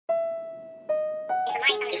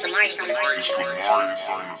right.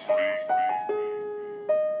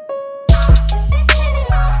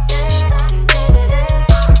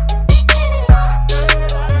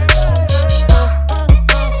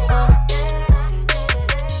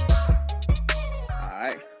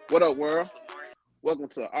 What up, world? Welcome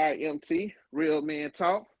to RMT, Real Man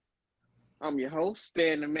Talk. I'm your host,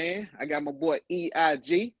 Stan the Man. I got my boy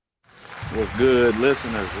EIG. What's good,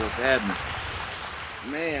 listeners? What's happening?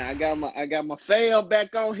 Man, I got my fam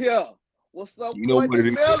back on here. What's up, You know what Courtney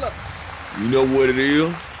it is. Phillip? You know what it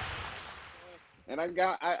is. And I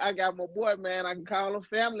got my boy, man. I can call him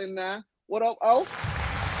family now. What up, O?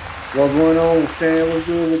 What's going on, Stan? What's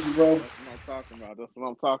good with you, bro? That's what I'm talking about. That's what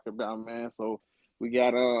I'm talking about, man. So we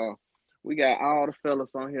got all the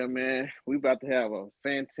fellas on here, man. We about to have a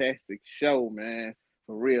fantastic show, man,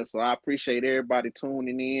 for real. So I appreciate everybody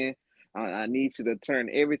tuning in. I need you to turn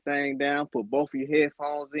everything down, put both of your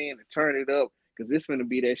headphones in, and turn it up, because this is going to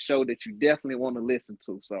be that show that you definitely want to listen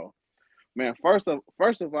to. So, man, first of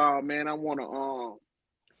all, man, I want to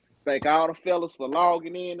thank all the fellas for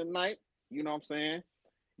logging in tonight. You know what I'm saying?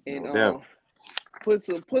 And No doubt.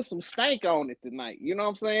 put some stank on it tonight. You know what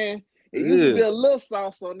I'm saying? It used to be a little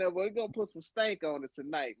sauce on there, but we're gonna put some stank on it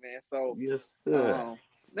tonight, man. So Yes, sir.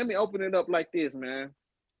 let me open it up like this, man.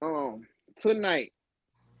 Tonight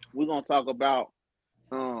we're gonna talk about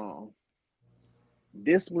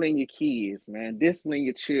discipline your kids, man. Discipline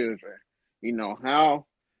your children. You know, how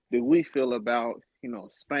do we feel about,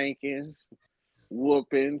 spankings,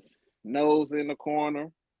 whoopings, nose in the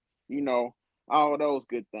corner, all those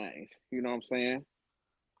good things. You know what I'm saying?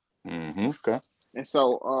 Okay. And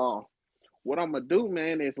so what I'm gonna do,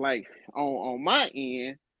 man, is like on my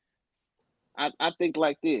end, I think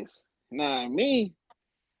like this. Now me,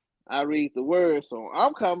 I read the word, so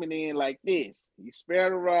I'm coming in like this. You spare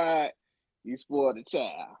the rod, you spoil the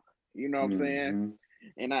child. You know what I'm saying?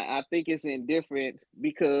 And I think it's indifferent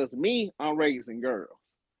because me, I'm raising girls.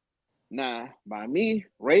 Now, by me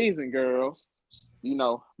raising girls,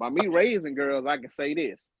 I can say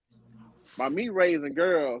this. By me raising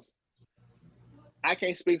girls, I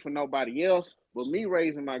can't speak for nobody else, but me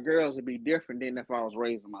raising my girls would be different than if I was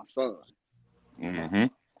raising my son. You know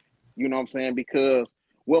what I'm saying? Because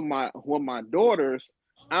with my daughters,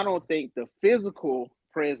 I don't think the physical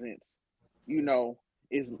presence,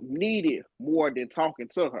 is needed more than talking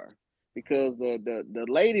to her, because the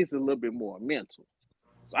ladies are a little bit more mental.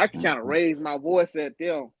 So I can kind of raise my voice at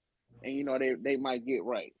them, and they might get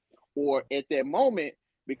right. Or at that moment,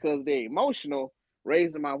 because they're emotional,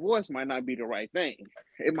 raising my voice might not be the right thing.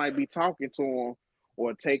 It might be talking to them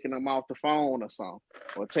or taking them off the phone or something,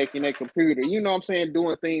 or taking their computer, you know what I'm saying,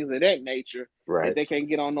 doing things of that nature that Right. they can't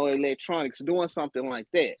get on no electronics, doing something like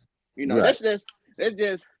that. Right.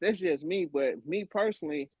 That's just me. But me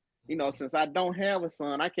personally, since I don't have a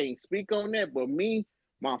son, I can't speak on that. But me,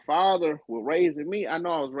 my father was raising me. I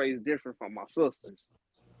know I was raised different from my sisters.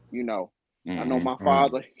 You know, I know my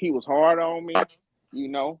father, he was hard on me,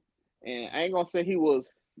 and I ain't gonna say he was,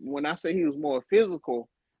 when I say he was more physical,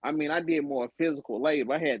 I mean, I did more physical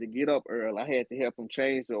labor. I had to get up early. I had to help him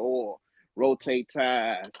change the oil, rotate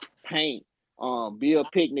tires, paint, build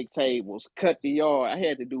picnic tables, cut the yard.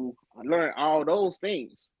 I learned all those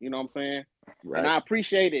things, you know what I'm saying? And Right. I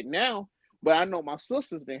appreciate it now, but I know my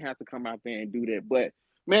sisters didn't have to come out there and do that. But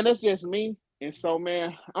man, that's just me. And so,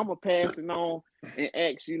 man, I'm gonna pass it on and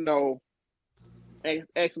ask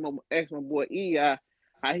my boy EI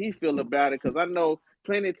how he feel about it, because I know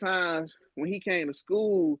plenty of times when he came to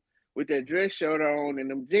school with that dress shirt on and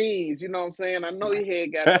them jeans, you know what I'm saying? I know he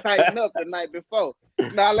had got tightened up the night before.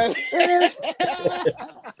 Now let me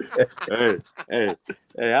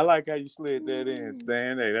hey, I like how you slid that in,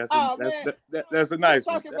 Stan. Hey, Oh man, that's a what you nice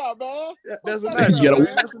one. talking about, man? That's a What you nice talking one, about,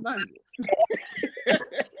 man. That's a nice one.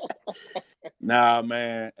 Nah,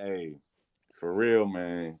 man. Hey, for real,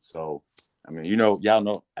 man. So, I mean, y'all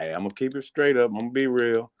know. Hey, I'm gonna keep it straight up. I'm gonna be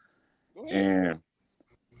real. Go ahead. And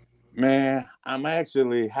man, I'm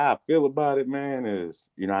actually, how I feel about it, man, is,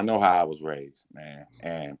 I know how I was raised, man.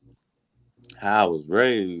 And how I was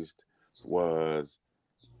raised was,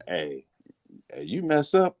 hey, you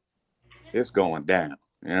mess up, it's going down.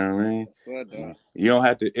 You know what I mean? Yes, sir, You don't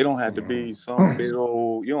have to, it don't have to be some big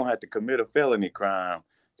old, you don't have to commit a felony crime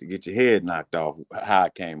to get your head knocked off how I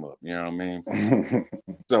came up. You know what I mean?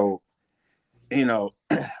 So,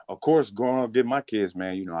 of course, growing up, getting my kids,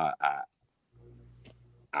 man,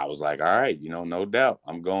 I was like, all right, no doubt,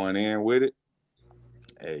 I'm going in with it.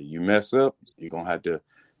 Hey, you mess up, you're gonna have to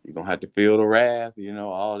feel the wrath,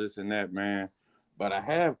 all this and that, man. But I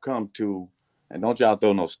have come to, and don't y'all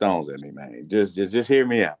throw no stones at me, man. Just hear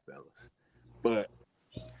me out, fellas. But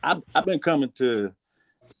I've been coming to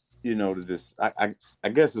you know, this I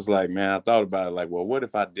guess it's like, man, I thought about it like, well, what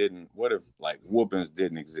if like whoopings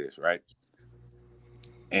didn't exist, right?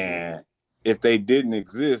 And if they didn't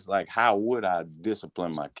exist, like, how would I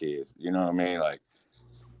discipline my kids? You know what I mean? Like,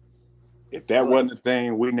 if that wasn't a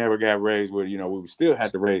thing, we never got raised with, you know, we still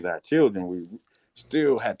had to raise our children. We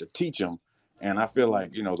still had to teach them. And I feel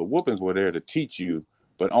like, you know, the whoopings were there to teach you,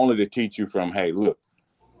 but only to teach you from, hey, look,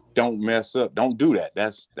 don't mess up. Don't do that.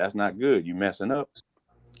 That's not good. You messing up.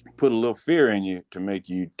 Put a little fear in you to make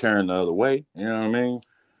you turn the other way. You know what I mean?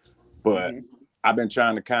 But I've been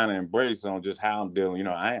trying to kind of embrace on just how I'm dealing. You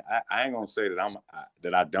know, I ain't gonna say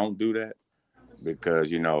that I don't do that, because,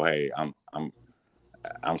 you know, hey,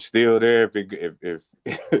 I'm still there if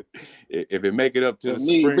if it make it up to the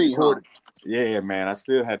Supreme Court. Yeah, man, I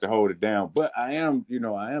still have to hold it down. But I am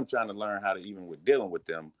trying to learn how to, even with dealing with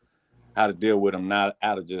them, how to deal with them, not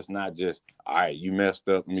just, all right, you messed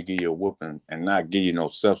up, let me give you a whooping, and not give you no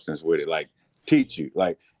substance with it. Like, teach you.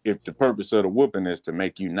 Like, if the purpose of the whooping is to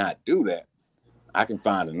make you not do that, I can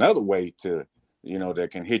find another way to, you know,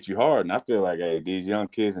 that can hit you hard. And I feel like, hey, these young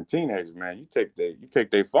kids and teenagers, man, you take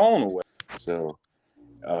their phone away. So,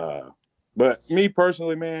 but me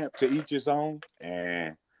personally, man, to each his own.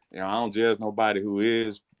 And, you know, I don't judge nobody who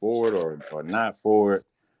is for it or not for it.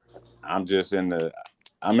 I'm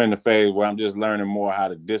in the phase where I'm just learning more how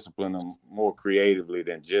to discipline them more creatively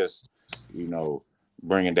than just, you know,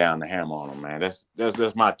 bringing down the hammer on them, man. That's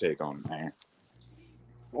my take on it, man.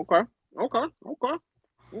 Okay.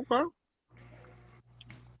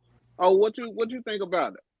 Oh, what you think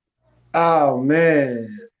about it? Oh man,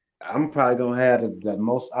 I'm probably gonna have the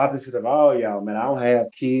most opposite of all y'all, man. I don't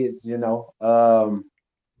have kids, you know.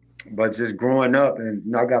 But just growing up, and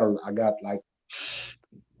you know, I got like,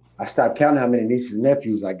 I stopped counting how many nieces and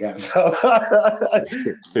nephews I got. So,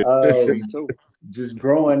 Me too. just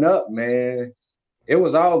growing up, man, it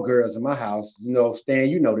was all girls in my house. You know, Stan,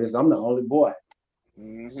 you know this. I'm the only boy,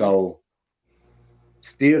 so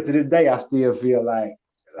still to this day, I still feel like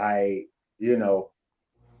you know,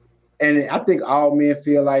 and I think all men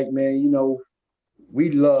feel like, man, you know,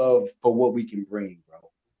 we love for what we can bring, bro.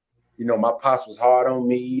 You know, my pops was hard on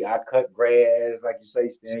me. I cut grass, like you say,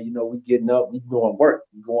 Stan. You know, we getting up, we going work,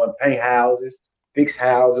 we going paint houses, fix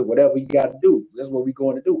houses, whatever you got to do. That's what we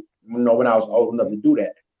going to do. You know, when I was old enough to do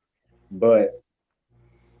that. But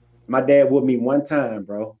my dad whooped me one time,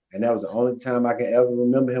 bro, and that was the only time I can ever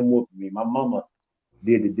remember him whooping me. My mama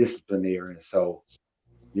did the disciplinary, and so,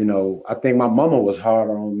 you know, I think my mama was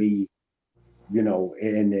harder on me, you know,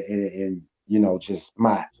 and you know, just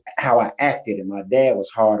how I acted, and my dad was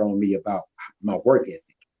hard on me about my work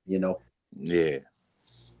ethic, you know. Yeah.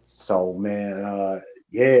 So man,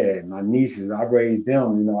 yeah, my nieces, I raised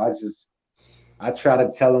them, you know. I try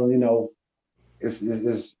to tell them, you know, it's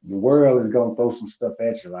the world is gonna throw some stuff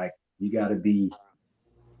at you. Like, you gotta be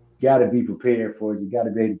prepared for it. You gotta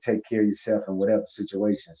be able to take care of yourself in whatever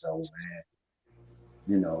situation. So man,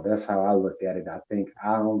 you know, that's how I look at it. I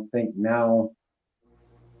don't think now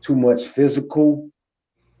too much physical,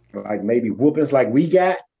 like maybe whoopings like we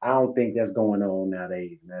got. I don't think that's going on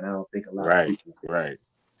nowadays, man. I don't think a lot of people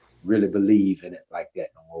really believe in it like that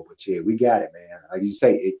no more. But yeah, we got it, man. Like you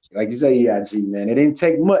say, EIG, man. It didn't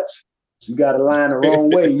take much. You got a line the wrong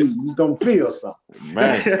way, you gonna feel something,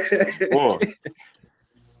 man. Boy.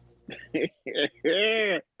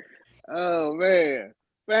 Oh man,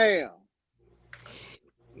 bam.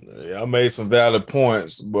 Yeah, I made some valid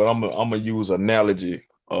points, but I'm gonna use analogy.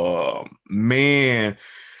 Man,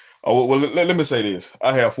 well, let me say this.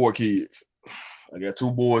 I have 4 kids. I got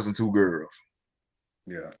 2 boys and 2 girls.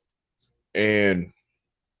 Yeah. And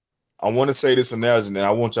I want to say this analogy, and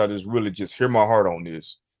I want y'all to just really just hear my heart on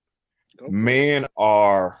this. Men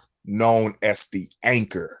are known as the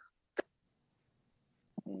anchor.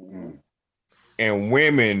 And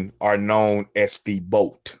women are known as the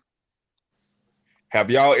boat. Have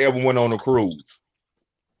y'all ever went on a cruise?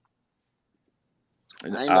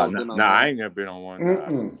 I ain't never been on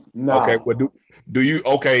one. Nah. Okay, well, do you?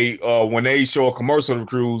 Okay, when they show a commercial of the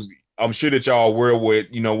cruise, I'm sure that y'all aware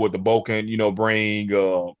what the boat can, bring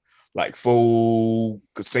like food,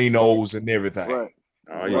 casinos, and everything. Right.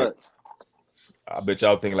 Oh yeah. Right. I bet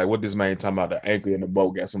y'all think like, what this man talking about? The anchor in the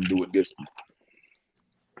boat got something to do with this.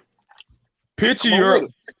 Picture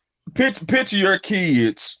your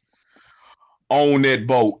kids on that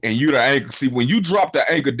boat, and you the anchor. See, when you drop the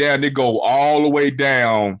anchor down, they go all the way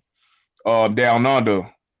down under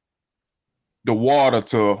the water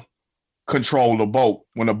to control the boat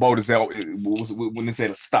when the boat is out. When they say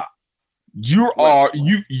to stop, you are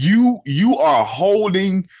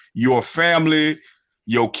holding your family,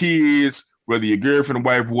 your kids whether your girlfriend,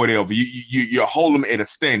 wife, whatever, you hold them at a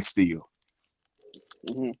standstill.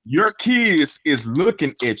 Mm-hmm. Your kids is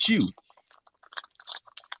looking at you.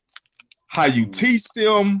 How you teach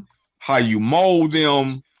them, how you mold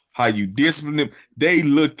them, how you discipline them. They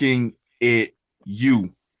looking at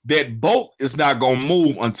you. That boat is not gonna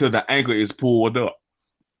move until the anchor is pulled up.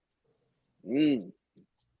 Mm.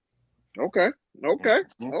 Okay. Okay.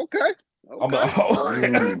 Okay. I'm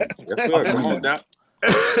Okay. Yes, sir. Come on down.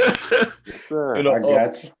 Yes, sir. You know, I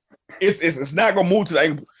got you. it's not gonna move to the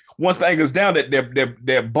anchor. Once the anchor's down,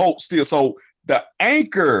 that boat still. So the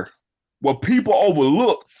anchor, what people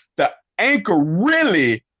overlook, the anchor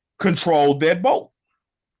really controlled that boat.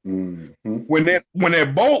 Mm-hmm. When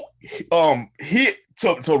that boat hit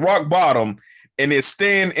to rock bottom and it's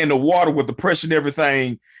staying in the water with the pressure and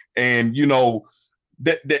everything, and you know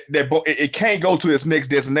that boat, it can't go to its next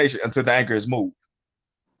destination until the anchor is moved.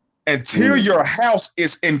 Until your house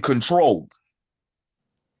is in control.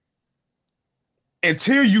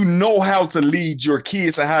 Until you know how to lead your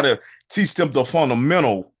kids and how to teach them the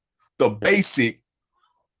fundamental, the basic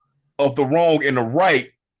of the wrong and the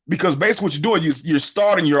right. Because basically what you're doing, you're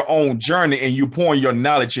starting your own journey and you're pouring your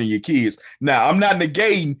knowledge in your kids. Now, I'm not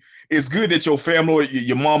negating. It's good that your family, or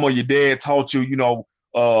your mom or your dad taught you,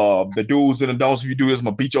 the do's and the don'ts. If you do this, I'm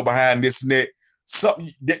going to beat you behind this and that.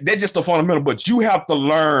 That's just the fundamental. But you have to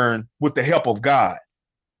learn with the help of God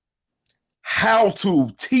how to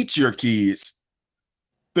teach your kids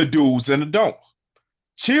the do's and the don'ts.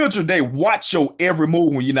 Children, they watch your every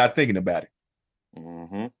move when you're not thinking about it.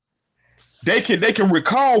 Mm-hmm. They can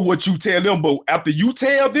recall what you tell them, but after you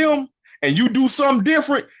tell them and you do something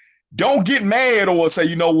different, don't get mad or say,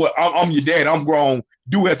 you know what, I'm your dad, I'm grown,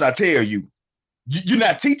 do as I tell you. You're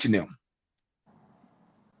not teaching them.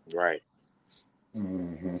 Right.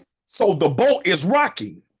 Mm-hmm. So the boat is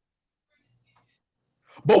rocking.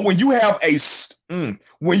 But when you have a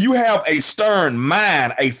stern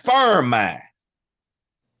mind, a firm mind,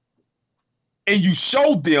 and you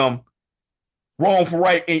show them wrong for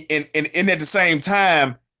right, and at the same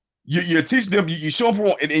time, you're teaching them, you show them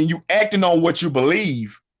wrong, and you acting on what you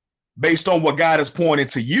believe based on what God has pointed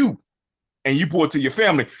to you, and you pour it to your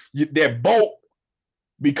family, that boat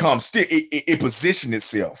becomes still, it positions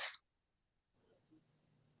itself.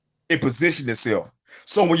 It positions itself.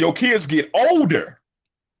 So when your kids get older,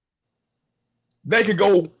 they can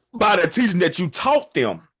go by the teaching that you taught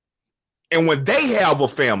them. And when they have a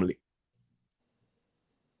family,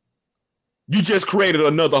 you just created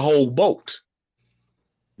another whole boat.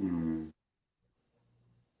 Mm-hmm.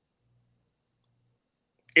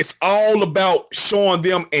 It's all about showing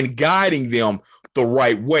them and guiding them the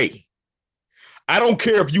right way. I don't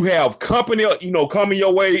care if you have company, coming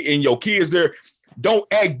your way and your kids there. Don't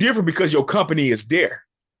act different because your company is there.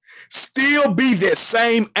 Still be that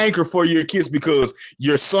same anchor for your kids because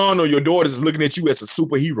your son or your daughter is looking at you as a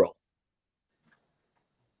superhero.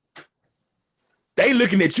 They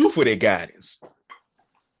looking at you for their guidance.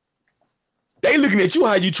 They looking at you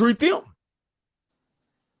how you treat them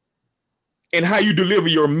and how you deliver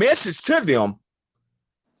your message to them.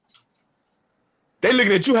 They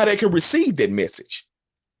looking at you how they can receive that message.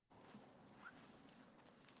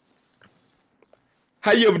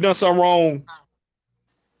 How you ever done something wrong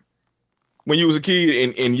when you was a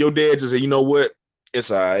kid and your dad just said, you know what?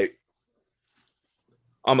 It's all right.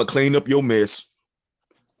 I'm going to clean up your mess.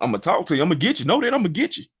 I'm going to talk to you. I'm going to get you. Know that I'm going to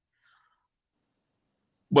get you.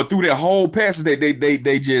 But through that whole passage,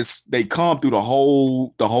 they come through the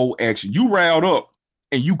whole action. You riled up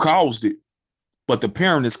and you caused it, but the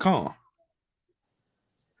parent is calm.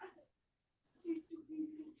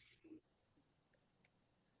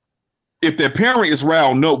 If that parent is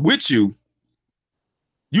riled up with you,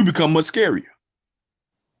 you become much scarier.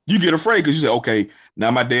 You get afraid because you say, okay,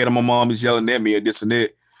 now my dad and my mom is yelling at me or this and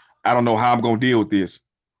that. I don't know how I'm going to deal with this.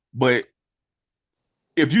 But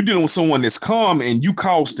if you're dealing with someone that's calm and you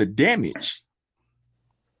cause the damage,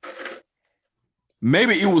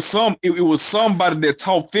 maybe it was somebody that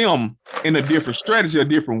taught them in a different strategy, a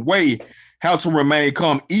different way, how to remain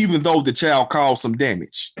calm, even though the child caused some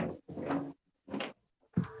damage.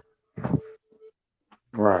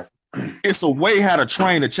 Right. It's a way how to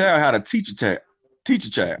train a child, how to teach a child.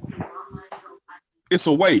 It's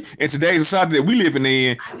a way. In today's society that we living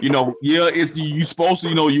in, it's you supposed to,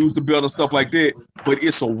 use the belt and stuff like that, but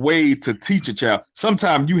it's a way to teach a child.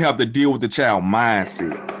 Sometimes you have to deal with the child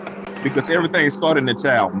mindset because everything started in the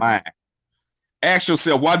child mind. Ask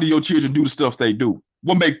yourself, why do your children do the stuff they do?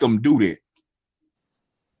 What make them do that?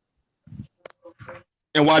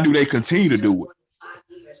 And why do they continue to do it?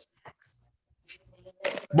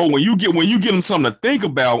 But when you get them something to think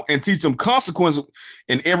about and teach them consequences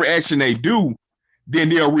in every action they do, then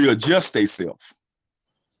they'll readjust themselves.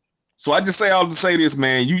 So I just say all to say this,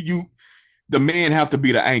 man. The men have to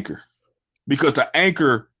be the anchor, because the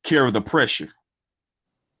anchor carry the pressure.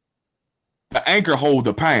 The anchor hold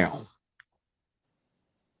the pound.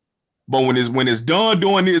 But when it's done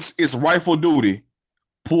doing this, it's rightful duty.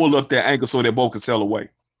 Pull up that anchor so that boat can sail away.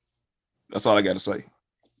 That's all I got to say.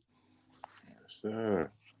 Yes,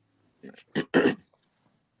 sir.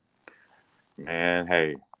 Man,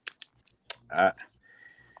 hey,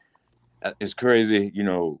 it's crazy,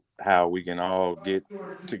 how we can all get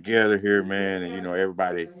together here, man, and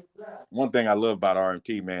everybody. One thing I love about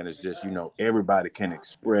RMT, man, is just everybody can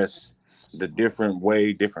express the different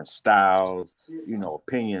way, different styles,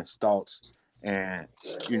 opinions, thoughts, and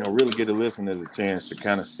really get the listeners a chance to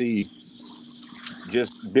kind of see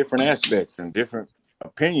just different aspects and different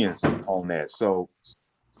opinions on that. So,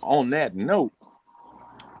 on that note,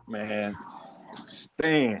 man,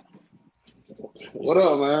 Stan. What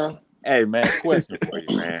up, man? Hey, man, question for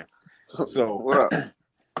you, man. So, what up?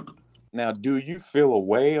 Now, do you feel a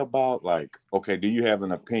way about, like, okay, do you have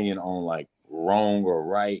an opinion on, like, wrong or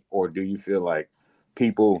right, or do you feel like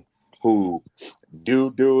people who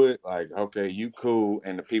do it, like, okay, you cool,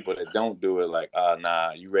 and the people that don't do it, like,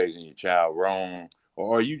 nah, you raising your child wrong,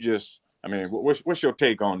 or are you just, I mean, what's your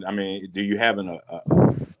take on, I mean, do you have a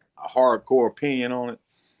hardcore opinion on it?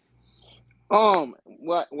 Well,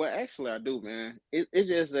 actually, I do, man. It's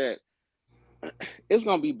just that it's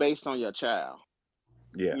gonna be based on your child.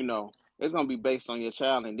 Yeah. It's gonna be based on your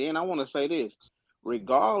child. And then I want to say this: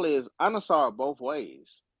 regardless, I done saw it both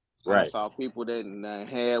ways. I saw people that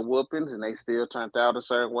had whoopings and they still turned out a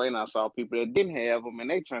certain way, and I saw people that didn't have them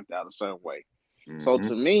and they turned out a certain way. Mm-hmm. So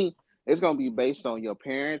to me, it's gonna be based on your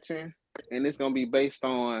parenting, and it's gonna be based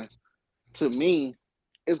on, to me,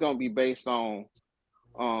 it's gonna be based on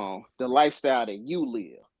the lifestyle that you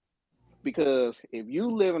live. Because if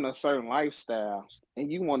you live in a certain lifestyle and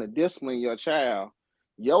you want to discipline your child,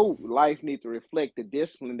 your life needs to reflect the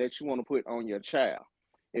discipline that you want to put on your child.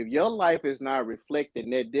 If your life is not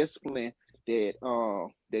reflecting that discipline that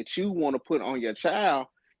you want to put on your child,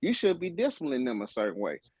 you should be disciplining them a certain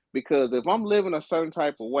way. Because if I'm living a certain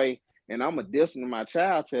type of way and I'm a discipline my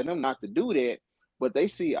child, tell them not to do that, but they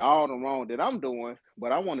see all the wrong that I'm doing,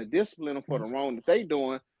 but I want to discipline them for the wrong that they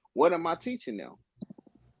doing, what am I teaching them?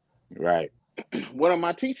 Right. What am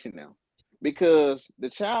I teaching them? Because the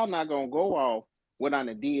child not gonna go off what I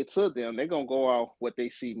did to them. They're gonna go off what they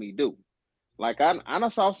see me do. Like I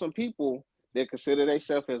saw some people that consider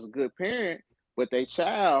themselves as a good parent, but their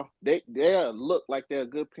child, they'll look like they're a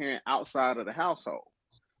good parent outside of the household.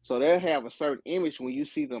 So they'll have a certain image when you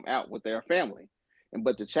see them out with their family.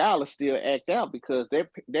 But the child will still act out because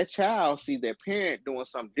that child see their parent doing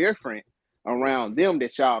something different around them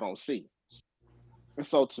that y'all don't see. And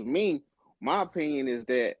so to me, my opinion is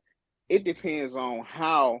that it depends on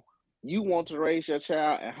how you want to raise your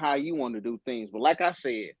child and how you want to do things. But like I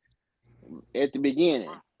said at the beginning,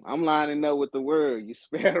 I'm lining up with the word. You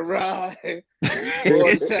spare the rod, you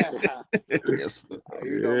spoil the child. Yes.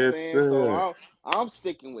 You know what I'm saying? Sir. So I'm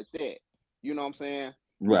sticking with that. You know what I'm saying?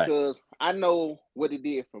 Right. Because I know what it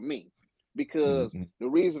did for me. Because the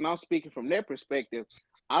reason I'm speaking from that perspective,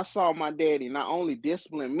 I saw my daddy not only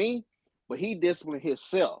discipline me, but he disciplined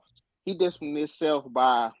himself. He disciplined himself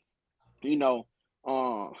by,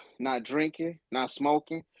 not drinking, not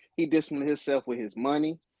smoking. He disciplined himself with his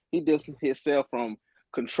money. He disciplined himself from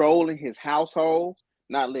controlling his household,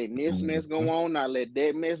 not letting this mess go on, not let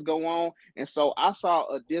that mess go on. And so I saw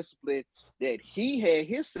a discipline that he had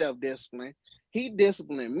his self-discipline. He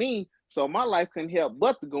disciplined me, so my life couldn't help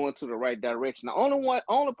but to go into the right direction. The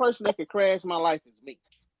only person that could crash my life is me.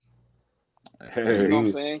 Hey. You know what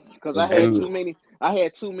I'm saying? Because I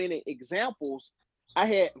had too many examples. I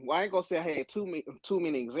ain't gonna say I had too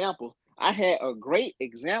many examples. I had a great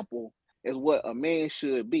example as what a man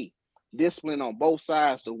should be. Discipline on both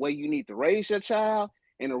sides, the way you need to raise your child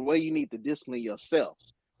and the way you need to discipline yourself.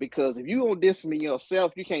 Because if you don't discipline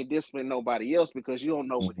yourself, you can't discipline nobody else because you don't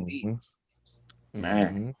know what it is.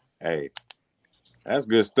 Man, hey, that's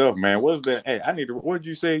good stuff, man. What's that? Hey, what did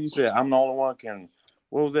you say? You said I'm the only one can.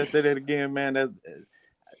 What was that? Say that again, man.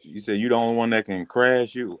 You said you the only one that can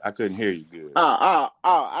crash you. I couldn't hear you good.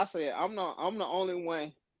 I said I'm the only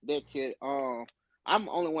one that can I'm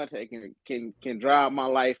the only one that can drive my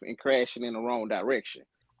life and crash it in the wrong direction.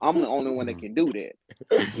 I'm the only one that can do that.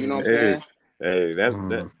 You know what I'm saying? Hey, that's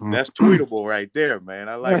tweetable right there, man.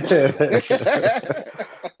 I like that.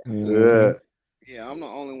 Yeah, I'm the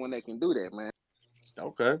only one that can do that, man.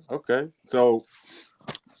 Okay. So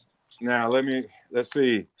now let me let's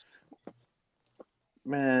see,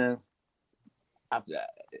 man.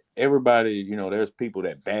 Everybody, you know, there's people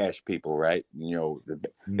that bash people, right? You know,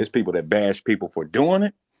 there's people that bash people for doing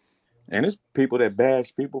it, and there's people that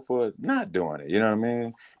bash people for not doing it. You know what I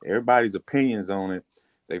mean? Everybody's opinions on it.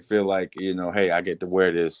 They feel like, you know, hey, I get to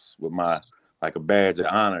wear this with my like a badge of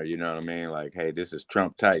honor. You know what I mean? Like, hey, this is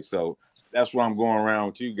Trump tight. So that's why I'm going around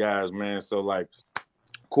with you guys, man. So like,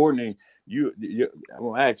 Courtney, I'm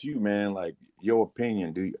gonna ask you, man, like your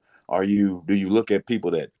opinion. Do you look at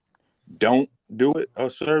people that don't do it a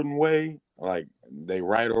certain way, like they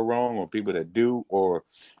right or wrong, or people that do, or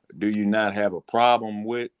do you not have a problem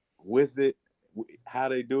with it, how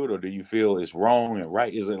they do it, or do you feel it's wrong and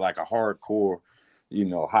right? Is it like a hardcore, you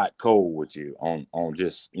know, hot cold with you on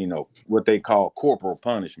just, you know, what they call corporal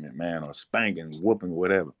punishment, man, or spanking, whooping,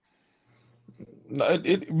 whatever? No,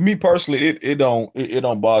 me personally, it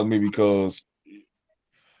don't bother me because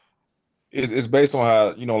it's based on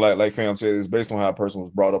how, you know, like fam said, it's based on how a person was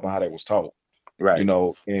brought up and how they was taught. Right. You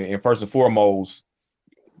know, and first and foremost,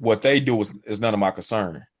 what they do is none of my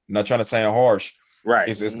concern. I'm not trying to sound harsh. Right.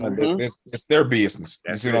 It's their business.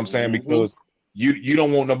 That's you see what I'm saying? Mm-hmm. Because you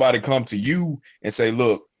don't want nobody to come to you and say,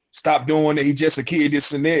 look, stop doing it. He's just a kid,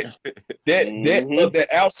 this and that. That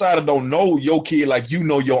outsider don't know your kid like you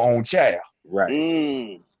know your own child.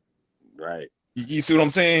 Right. Right. You see what I'm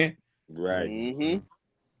saying? Right. Mm-hmm.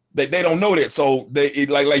 They don't know that. So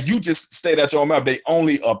like you just stayed out your mouth. They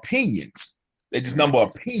only opinions. They just number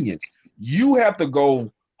opinions. You have to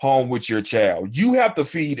go home with your child. You have to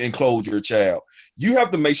feed and clothe your child. You have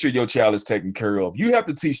to make sure your child is taken care of. You have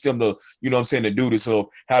to teach them to, you know what I'm saying, the duties of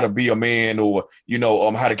how to be a man, or, you know,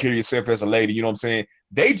 how to carry yourself as a lady. You know what I'm saying?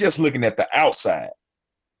 They just looking at the outside.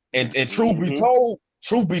 And truth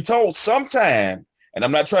be told, sometime, and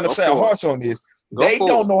I'm not trying to sound harsh on this, they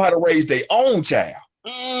don't know how to raise their own child.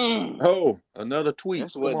 Oh, another tweet.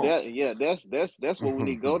 That's what that's what we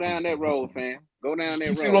need. Go down that road, fam. Go down that road.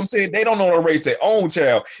 You see what I'm saying? They don't know how to raise their own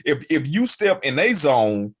child. If you step in their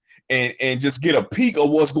zone and just get a peek of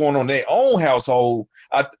what's going on in their own household,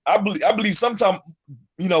 I believe sometimes,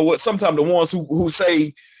 you know what, sometimes the ones who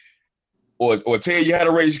say or tell you how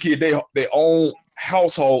to raise your kid, their own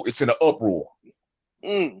household is in an uproar.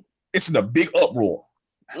 It's in a big uproar.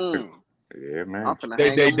 Yeah, man.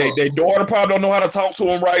 They daughter probably don't know how to talk to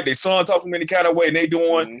them right. Their son talk to them any kind of way, and they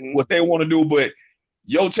doing what they want to do. But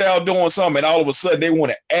your child doing something, and all of a sudden they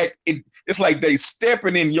want to act. It's like they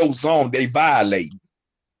stepping in your zone. They violating.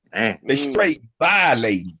 Man. They straight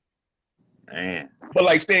violating. Man. But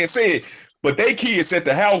like Stan said, but they kids at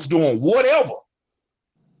the house doing whatever.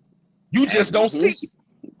 You just don't see it.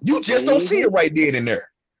 You just don't see it right then and there.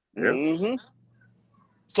 Yep.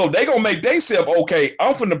 So they gonna make themselves okay.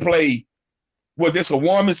 I'm finna play. Well, this a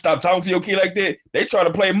woman, stop talking to your kid like that. They try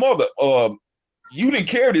to play mother. You didn't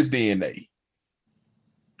carry this DNA.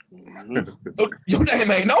 So your name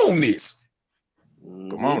ain't on this.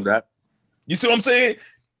 Come on, Doc. You see what I'm saying?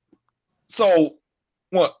 So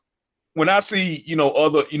when I see,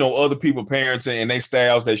 other people parenting and they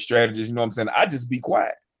styles, their strategies, you know what I'm saying, I just be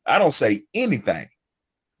quiet. I don't say anything.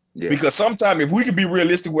 Yeah. Because sometimes if we can be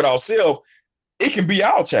realistic with ourselves, it can be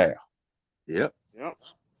our child. Yep.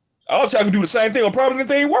 Our child can do the same thing or probably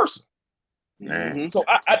anything worse. So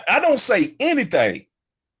I don't say anything.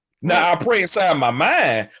 Now I pray inside my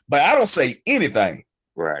mind, but I don't say anything.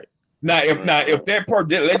 Right. Now if that person,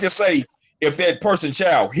 let's just say, if that person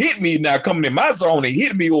child hit me, now coming in my zone and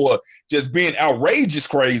hit me, or just being outrageous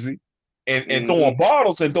crazy and throwing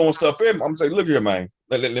bottles and throwing stuff in, I'm saying, look here, man.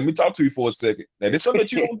 Let me talk to you for a second. Now, this is something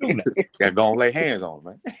that you don't do now. Gotta go and lay hands on,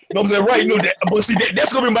 man. You know what I'm saying? Right. You know, but see,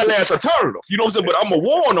 that's going to be my last alternative. You know what I'm saying? But I'm going to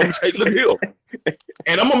warn them, say, look here.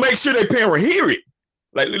 And I'm going to make sure their parent hear it.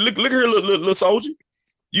 Like, look here, little soldier.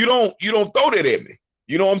 You don't throw that at me.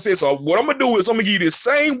 You know what I'm saying? So what I'm going to do is I'm going to give you the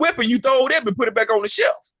same weapon you throw at me, put it back on the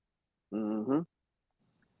shelf.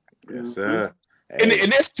 Yes, sir. And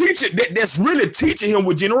that's teaching. That's really teaching him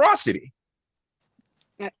with generosity.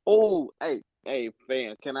 Oh, hey,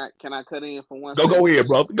 fam, can I cut in for one? Go ahead,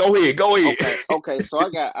 brother. Go ahead. Okay. So I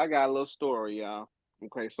got a little story, y'all.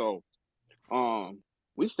 Okay, so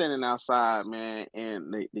we standing outside, man,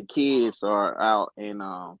 and the kids are out and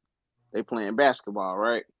they playing basketball,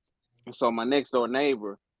 right? And so my next door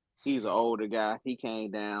neighbor, he's an older guy. He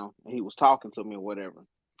came down and he was talking to me or whatever.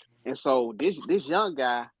 And so this young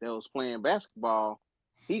guy that was playing basketball,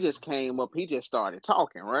 he just came up. He just started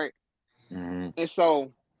talking, right? And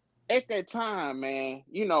so at that time, man,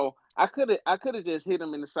 I could have just hit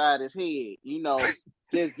him in the side of his head,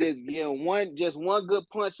 just one good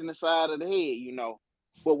punch in the side of the head,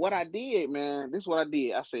 But what I did, man, this is what I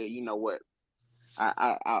did. I said, you know what?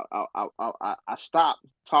 I stopped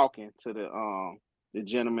talking to the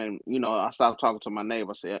gentleman. You know, I stopped talking to my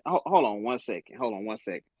neighbor. I said, hold on one second. Hold on one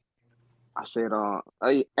second. I said,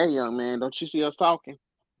 hey, young man, don't you see us talking?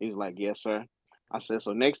 He's like, yes, sir. I said,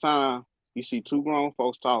 so next time you see two grown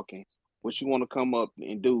folks talking, what you want to come up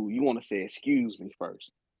and do, you want to say, excuse me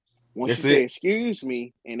first. Once you That's say, it. excuse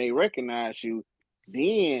me, and they recognize you,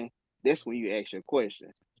 then that's when you ask your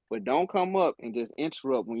question. But don't come up and just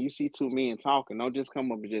interrupt when you see two men talking. Don't just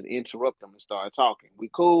come up and just interrupt them and start talking. We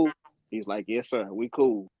cool? He's like, yes, sir, we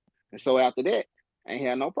cool. And so after that, I ain't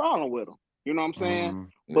had no problem with him. You know what I'm saying? Mm.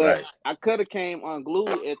 But Right. I could have came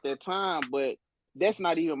unglued at that time, but that's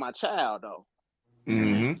not even my child though.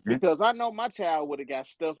 Mm-hmm. Because I know my child would have got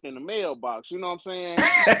stuffed in the mailbox. You know what I'm saying?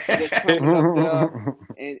 Just coming up there,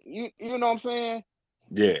 and you know what I'm saying.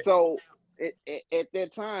 Yeah. So at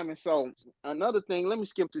that time, and so another thing, let me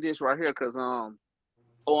skip to this right here, because I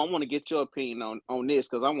want to get your opinion on this,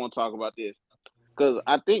 because I want to talk about this, because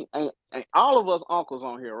I think and all of us uncles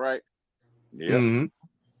on here, right? Yep. Mm-hmm.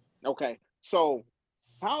 Okay, so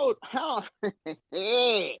how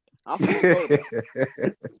yeah, I'm finna go there.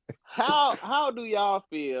 How do y'all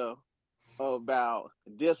feel about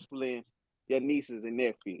discipline your nieces and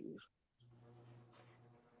nephews?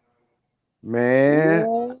 Man,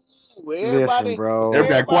 Ooh, listen, Everybody bro.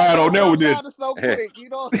 got quiet everybody on that one, jumped did. out of so quick. You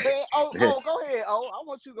know what I'm saying? Go ahead. Oh, I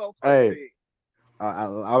want you to go first. Hey,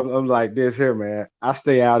 I'm like this here, man. I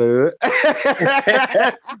stay out of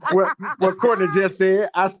it. what Courtney just said,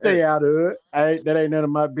 I stay out of it. That ain't none of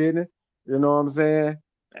my business. You know what I'm saying?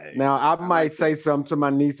 Hey, Now I I might like say that. something to my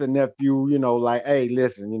niece and nephew, like, hey,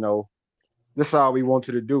 listen, this is all we want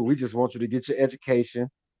you to do. We just want you to get your education,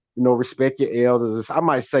 respect your elders. I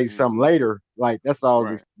might say something Mm-hmm. later, like that's all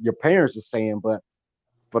Right. just your parents are saying, but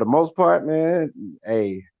for the most part, man,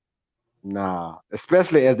 hey, nah.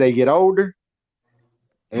 Especially as they get older.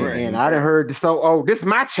 And, Right. and Right. I done Right. heard this is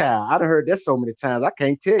my child. I done heard that so many times. I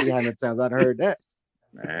can't tell you how many times I done heard that.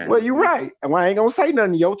 man. Well, you're Mm-hmm. right. And I ain't gonna say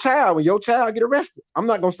nothing to your child when your child get arrested. I'm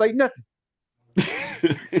not gonna say nothing.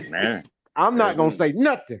 Man. I'm not Hey, gonna Mm-hmm. say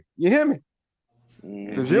nothing. You hear me?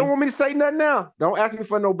 Since you Mm-hmm. don't want me to say nothing now, don't ask me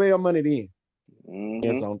for no bail money then.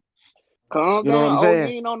 Mm-hmm. So, Calm you know what down. I'm Oh, you saying?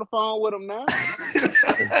 ain't on the phone with them now.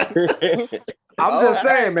 I'm Oh, just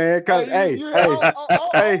saying, man, hey, cause hey, oh,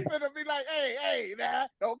 hey, finna be like, hey, now,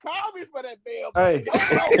 don't call me for that bail money. hey,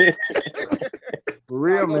 No. for No,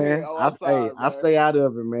 real, go ahead. man. Oh, I I'm hey, sorry, I man. stay out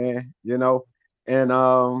of it, man.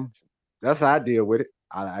 And that's how I deal with it.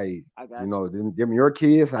 I I got you. them your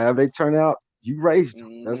kids, however they turn out, you raised them.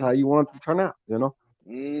 That's Mm-hmm. how you want them to turn out.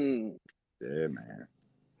 Mm. yeah, man.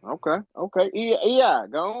 Okay. Okay. Yeah.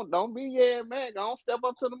 Don't be man. Go on, step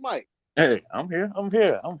up to the mic. Hey, I'm here. I'm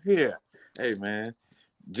here. I'm here. Hey, man.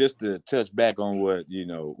 Just to touch back on what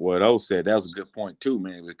O said, that was a good point too,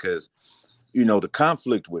 man, because the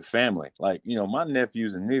conflict with family, like, my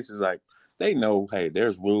nephews and nieces, like, they know, hey,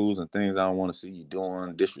 there's rules and things I don't want to see you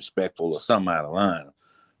doing, disrespectful or something out of line.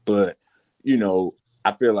 But, you know,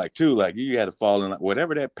 I feel like too, like, you got to fall in, like,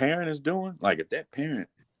 whatever that parent is doing, like, if that parent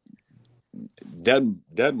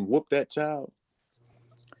doesn't whoop that child,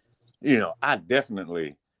 I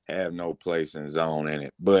definitely have no place and zone in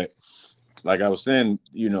it. But like I was saying,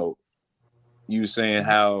 you saying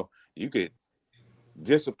how you could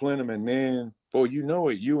discipline them, and then before you know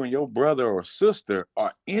it, you and your brother or sister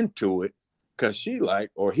are into it because she like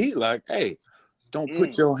or he like, hey, don't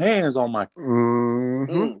put Mm. your hands on my.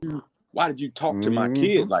 Mm-hmm. Mm. Why did you talk to my Mm-hmm.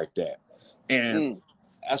 kid like that? And Mm.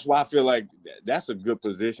 that's why I feel like that's a good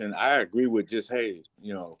position. I agree with just, hey,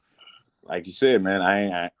 like you said, man,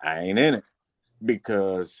 I ain't in it,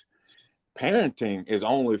 because parenting is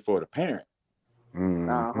only for the parent. Mm-hmm.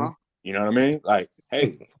 Uh-huh. You know what I mean? Like,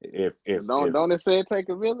 hey, if Don't it say it take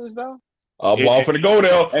a village though? I'm finna go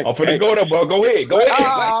there. hey, I'm finna hey, go there, bro. Go ahead. Go right, ahead.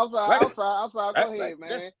 I'm sorry. right, I'm sorry. I'm sorry. Go right. ahead,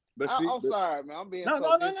 man. But see, I'm sorry, man. I'm being no, so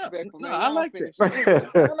no, no, no, disrespectful, no. man. I Y'all like that. finish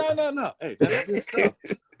it, man. No. Hey, that's good stuff.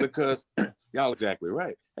 Because y'all exactly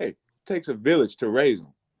right. Hey, it takes a village to raise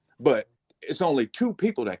them, but it's only two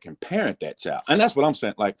people that can parent that child, and that's what I'm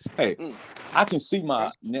saying. Like, hey, Mm. I can see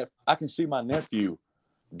Okay. I can see my nephew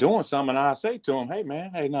doing something, and I say to him, hey,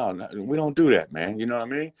 man, hey, no, we don't do that, man. You know what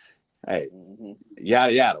I mean? Hey, Mm-hmm.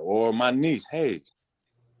 yada yada. Or my niece, hey,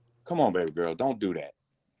 come on, baby girl, don't do that.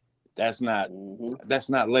 That's not Mm-hmm. that's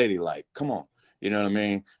not ladylike. Come on. You know what I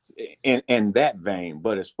mean? In that vein.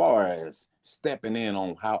 But as far as stepping in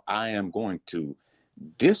on how I am going to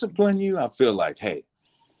discipline you, I feel like, hey,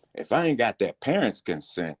 if I ain't got that parent's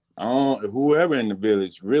consent, whoever in the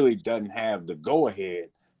village really doesn't have the go ahead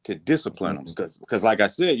to discipline them. Because like I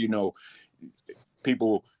said,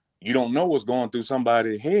 people you don't know what's going through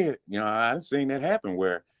somebody's head. You know, I've seen that happen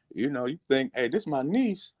where, you know, you think, hey, this is my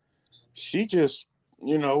niece. She just,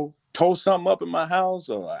 you know, told something up in my house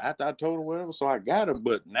or after I told her whatever, so I got her.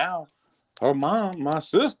 But now her mom, my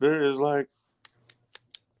sister, is like,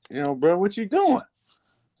 you know, bro, what you doing?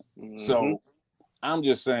 So I'm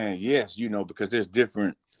just saying, yes, you know, because there's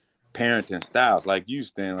different parenting styles. Like you,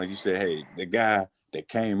 Stan, like you said, hey, the guy that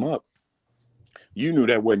came up, you knew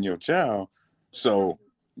that wasn't your child, so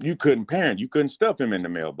you couldn't parent. You couldn't stuff him in the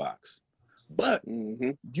mailbox. But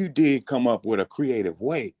you did come up with a creative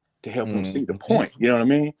way to help him see the point. You know what I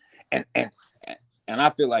mean? And I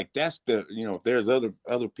feel like that's the, you know, if there's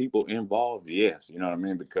other people involved, yes, you know what I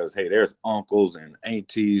mean? Because, hey, there's uncles and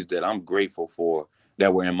aunties that I'm grateful for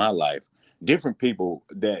that were in my life. Different people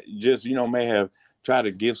that just, you know, may have tried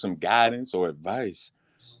to give some guidance or advice.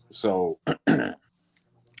 So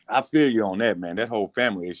I feel you on that, man. That whole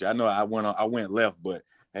family issue. I know I went left, but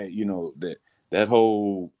hey, you know, that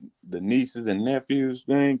whole the nieces and nephews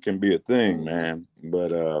thing can be a thing, man.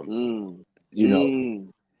 But you know,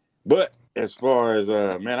 but as far as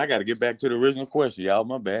man, I got to get back to the original question, y'all.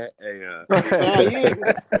 My bad.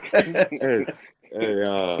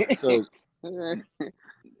 So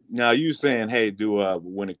now you saying, hey, do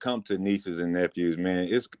when it comes to nieces and nephews, man,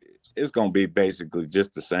 it's gonna be basically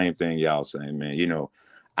just the same thing y'all saying, man. You know,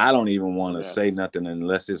 I don't even want to say nothing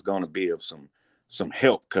unless it's gonna be of some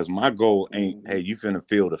help, because my goal ain't, hey, you finna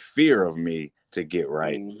feel the fear of me to get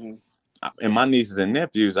right. And my nieces and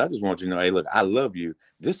nephews, I just want you to know, hey, look, I love you.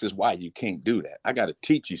 This is why you can't do that. I got to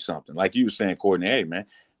teach you something. Like you were saying, Courtney, hey, man,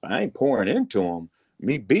 I ain't pouring into them.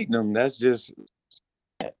 Me beating them, that's just,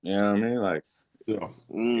 you know what I mean? Like,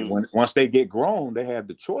 once they get grown, they have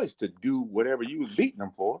the choice to do whatever you was beating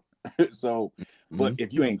them for. So, but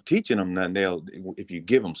if you ain't teaching them nothing, if you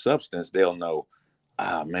give them substance, they'll know,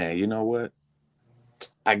 man, you know what?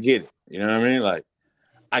 I get it. You know what I mean? Like,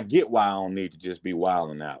 I get why I don't need to just be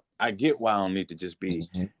wilding out. I get why I don't need to just be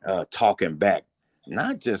talking back.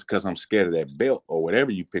 Not just because I'm scared of that belt or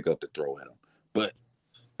whatever you pick up to throw at them, but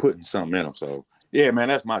putting something in them. So, yeah, man,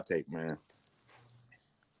 that's my take, man.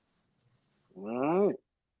 All right.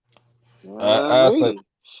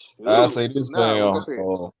 I say this, fam.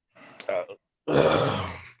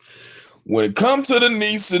 When it comes to the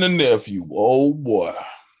niece and the nephew, oh boy.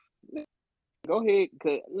 Go ahead,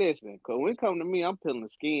 listen, cause when it come to me, I'm peeling the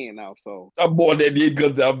skin out. So that boy that did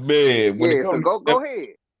good job, man. When it comes, so go ahead.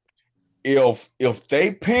 If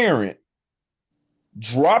they parent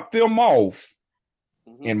drop them off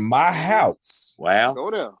in my house, wow,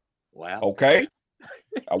 go there. Wow, okay.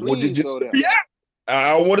 I want to just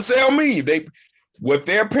I don't want to say on me. What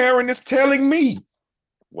their parent is telling me.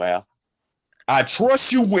 Wow, I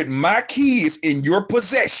trust you with my kids in your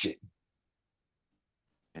possession.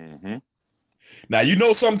 Now, you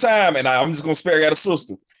know, sometime, and I'm just gonna spare out a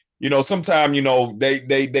sister. You know, sometime, you know, they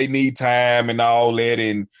need time and all that,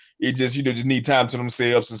 and it just, you know, just need time to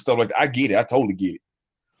themselves and stuff like that. I get it. I totally get it.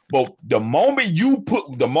 But the moment you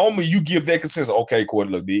give that consent, okay,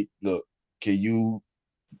 Courtney, look, can you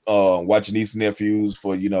watch your niece and nephews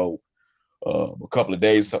for, you know, a couple of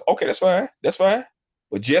days? So, okay, that's fine. That's fine.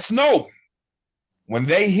 But just know, when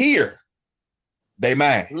they hear, they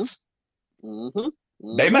minds.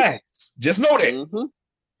 They minds. Just know that.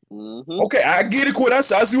 Okay, I get it, Quinn. I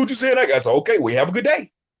see what you said. I said, okay, we have a good day.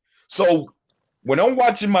 So when I'm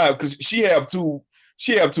watching because she have two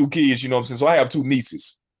kids, you know what I'm saying? So I have two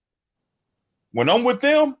nieces. When I'm with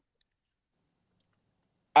them,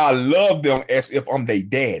 I love them as if I'm their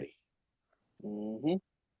daddy. I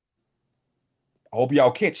hope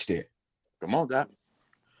y'all catch that. Come on, Doc.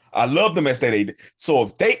 I love them as their daddy. So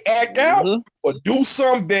if they act out or do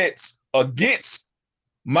something that's against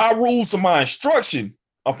my rules or my instruction,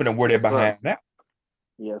 I'm finna wear that behind now.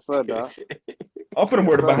 Yes, sir, Doc. I'm finna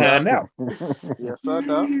wear the behind now. Yes, sir,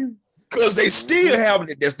 Doc. Because they still have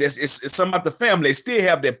it's something about the family. They still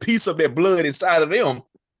have that piece of that blood inside of them,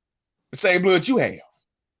 the same blood you have.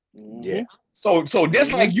 Yeah. So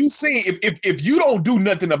that's like you saying, if you don't do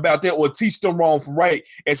nothing about that or teach them wrong from right,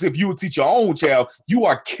 as if you would teach your own child, you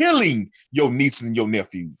are killing your nieces and your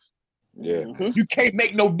nephews. Yeah. You can't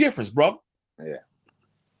make no difference, brother. Yeah.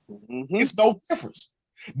 It's no difference.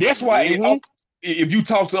 That's why if you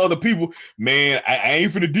talk to other people, man, I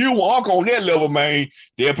ain't finna deal with Uncle on that level, man.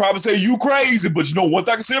 They'll probably say you crazy, but you know one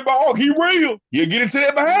thing I can say about Uncle, he real. He'll get into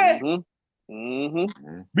that behind.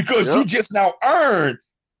 Because you just now earned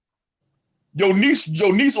your niece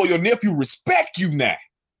or your nephew respect you now.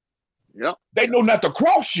 Yep. They know not to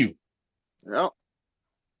cross you. Yep.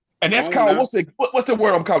 And that's called, what's the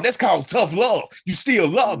word I'm calling? That's called tough love. You still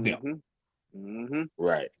love them.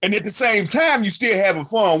 Right. And at the same time, you still having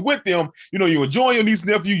fun with them. You know, you enjoying your niece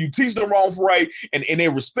and nephew, you teach them wrong for right, and they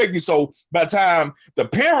respect you. So by the time the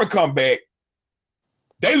parent come back,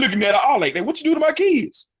 they looking at it all like, what you do to my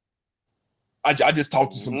kids? I just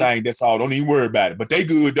talked to some things, that's all. Don't even worry about it. But they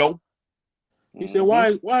good though. He said,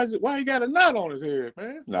 why he got a knot on his head,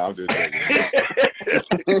 man? No, I'm just joking.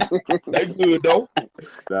 They good though.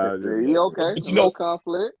 Nah, he okay. But you know,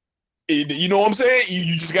 conflict. You know what I'm saying?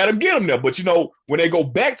 You just got to get them there. But you know, when they go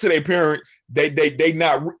back to their parent, they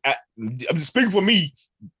not. I'm just speaking for me.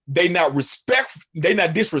 They not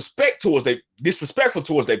disrespectful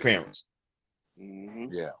towards their parents.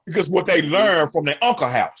 Yeah, because what they learn from their uncle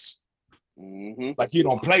house. Like you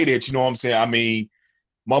don't play that. You know what I'm saying? I mean,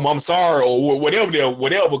 Mom, I'm sorry, or whatever.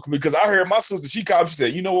 Because I heard my sister. She called. She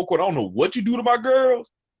said, "You know what? I don't know what you do to my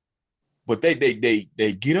girls." But they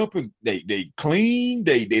get up and they clean.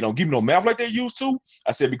 They don't give me no mouth like they used to.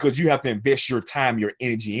 I said, because you have to invest your time, your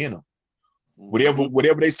energy in them.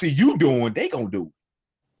 Whatever they see you doing, they gonna do.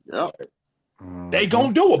 Yeah. They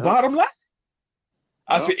gonna do it. Bottom line.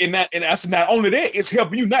 I said, and I said, not only that, it's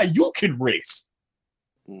helping you now. You can rest.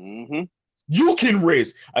 You can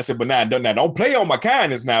rest. I said, but now don't play on my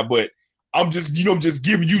kindness now. But I'm just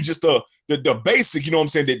giving you just the basic. You know what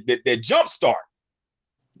I'm saying? That jump start.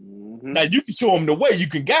 Now you can show them the way, you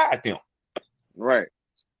can guide them. Right.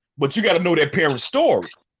 But you got to know their parents' story.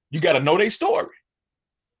 You got to know their story.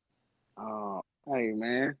 Hey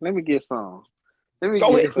man, let me get some. Man.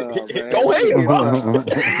 Go ahead.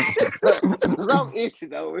 I'm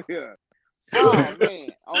itching over here. Oh man,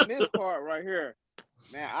 on this part right here,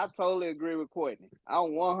 man, I totally agree with Courtney. I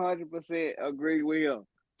 100% agree with him.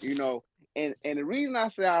 You know, and the reason I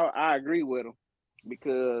say I agree with him,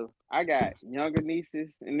 because I got younger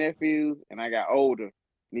nieces and nephews, and I got older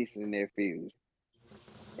nieces and nephews.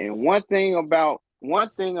 And one thing about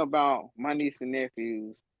my nieces and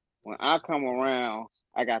nephews, when I come around,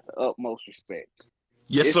 I got the utmost respect.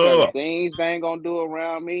 Yes, sir. Things they ain't gonna do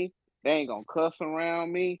around me. They ain't gonna cuss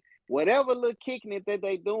around me. Whatever little kicking it that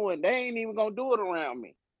they doing, they ain't even gonna do it around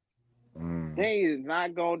me. They is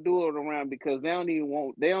not gonna do it around, because they don't even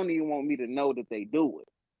want me to know that they do it.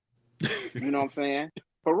 You know what I'm saying?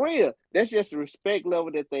 For real. That's just the respect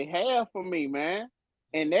level that they have for me, man.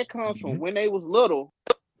 And that comes from when they was little.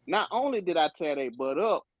 Not only did I tear their butt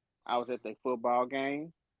up, I was at their football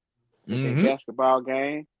game, their basketball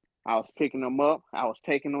game. I was picking them up. I was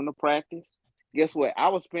taking them to practice. Guess what? I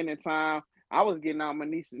was spending time. I was getting out my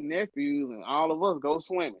nieces and nephews, and all of us go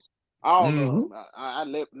swimming. All of them. I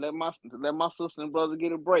let my sister and brother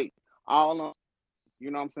get a break. All of them.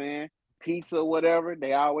 You know what I'm saying? Pizza or whatever.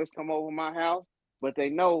 They always come over my house, but they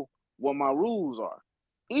know what my rules are.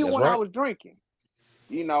 Even when I was drinking,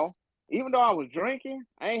 you know, even though I was drinking,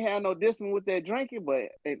 I ain't had no discipline with that drinking, but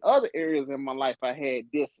in other areas in my life, I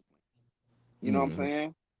had discipline. You know what I'm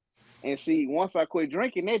saying? And see, once I quit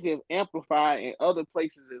drinking, that just amplified in other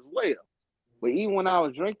places as well. But even when I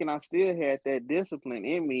was drinking, I still had that discipline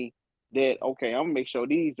in me that, okay, I'm gonna make sure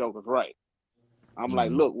these jokers right. I'm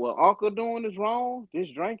like, look, what Uncle doing is wrong. This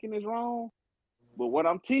drinking is wrong. But what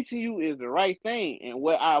I'm teaching you is the right thing. And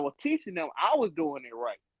what I was teaching them, I was doing it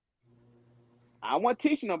right. I wasn't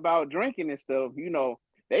teaching them about drinking and stuff. You know,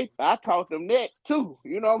 I taught them that too.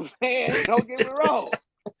 You know what I'm saying? Don't get me wrong.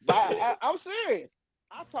 But I'm serious.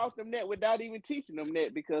 I taught them that without even teaching them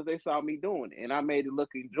that, because they saw me doing it, and I made it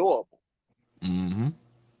look enjoyable.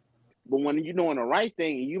 But when you're doing the right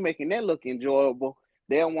thing and you making that look enjoyable,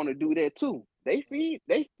 they'll want to do that too. The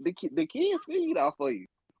kids feed off of you,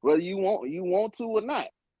 whether you want to or not.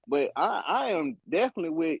 But I am definitely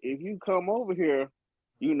with, if you come over here,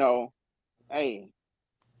 you know, hey,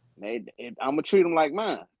 I'm gonna treat them like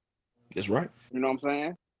mine. That's right. You know what I'm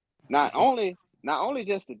saying? Not only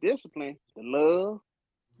just the discipline, the love,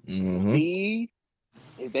 feed.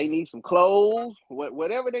 If they need some clothes,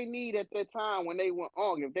 whatever they need at that time when they went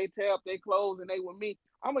on, if they tear up their clothes and they with me,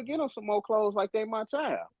 I'm gonna get them some more clothes like they my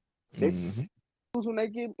child. When they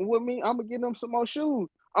get with me, I'm gonna get them some more shoes.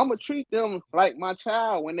 I'm gonna treat them like my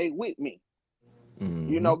child when they with me.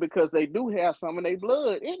 You know, because they do have some of their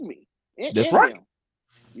blood in me. That's right. Them,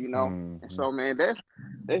 you know, and so man, that's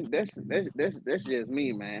just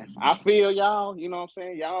me, man. I feel y'all. You know what I'm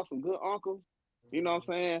saying? Y'all some good uncles. You know what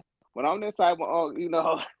I'm saying? But I'm that type of uncle. You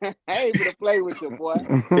know, I ain't gonna play with you, boy.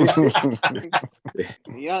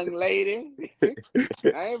 Young lady,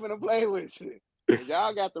 I ain't gonna play with you.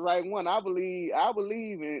 Y'all got the right one. I believe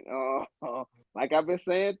in like I've been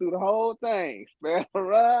saying through the whole thing. Spare a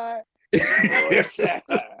ride.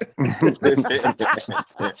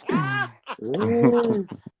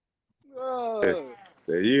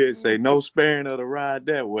 So you say no sparing of the ride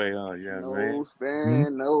that way, huh, young No man?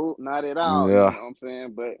 sparing, no, not at all. Yeah. You know what I'm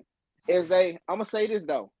saying? But I'm gonna say this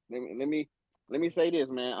though. Let me say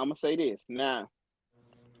this, man. I'm gonna say this now.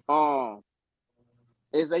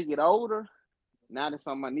 As they get older, now that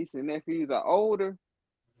some of my nieces and nephews are older,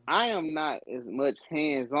 I am not as much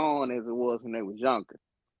hands-on as it was when they was younger.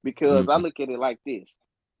 Because I look at it like this.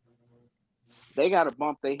 They gotta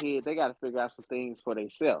bump their head, they gotta figure out some things for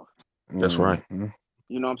themselves. That's right.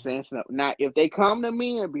 You know what I'm saying? So now if they come to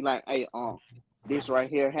me and be like, hey, this right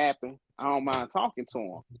here happened, I don't mind talking to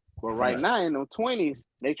them. But right now in their 20s,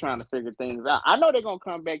 they trying to figure things out. I know they're gonna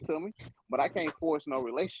come back to me, but I can't force no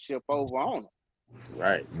relationship over on them.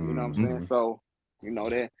 Right. You know what I'm saying? So, you know,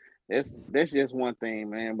 that's just one thing,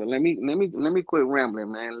 man. But let me quit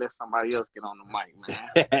rambling, man. Let somebody else get on the mic,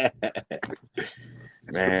 man.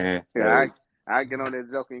 Man. Yeah, I get on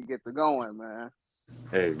that joke and get to going, man.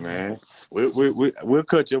 Hey, man. We'll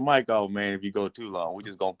cut your mic off, man, if you go too long. We're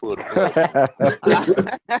just gonna pull the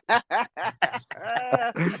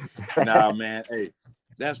plug. Nah, man. Hey,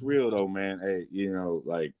 that's real though, man. Hey, you know,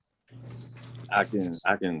 like I can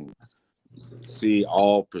see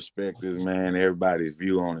all perspectives, man, everybody's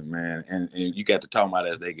view on it, man. And you got to talk about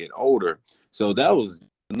as they get older. So that was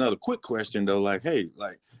another quick question though, like, hey,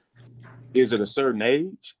 like, is it a certain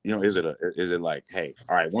age? You know, is it like, hey,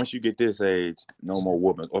 all right, once you get this age, no more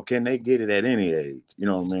whooping, or can they get it at any age? You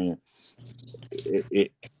know what I mean?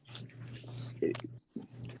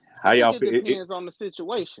 How y'all feel? It depends on the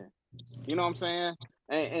situation. You know what I'm saying?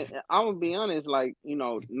 And I'm gonna be honest, like, you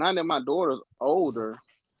know, now that my daughter's older,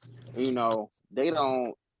 you know, they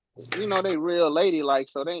don't, you know, they real lady like,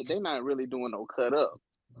 so they not really doing no cut up.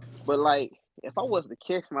 But like, if I was to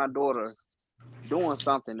catch my daughter doing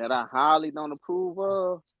something that I highly don't approve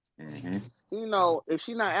of, you know, if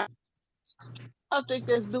she not, I think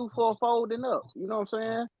that's due for a folding up. You know what I'm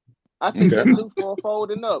saying? I think that's due for a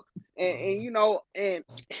folding up. And you know, and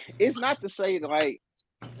it's not to say that, like,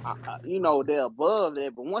 you know, they're above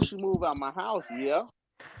that, but once you move out my house, yeah.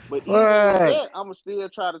 But even with that, I'm gonna still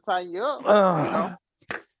try to tighten you up. You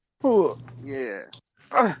know? Yeah.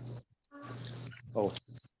 Oh.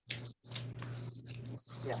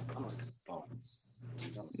 Yeah. Come on. Oh.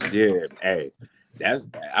 Yeah. Hey,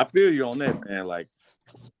 I feel you on that, man. Like,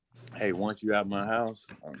 hey, once you out my house,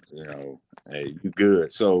 you know, hey, you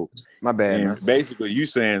good. So My bad, and man. basically you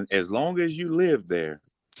saying as long as you live there,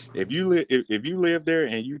 if you live there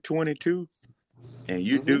and you 22 and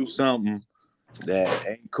you do something that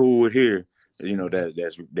ain't cool here, you know,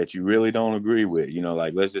 that you really don't agree with, you know,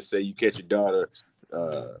 like let's just say you catch your daughter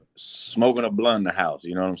smoking a blunt in the house,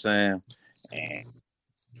 you know what I'm saying? And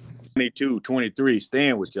 22, 23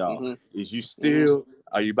 staying with y'all. Is you still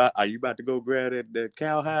are you about to go grab that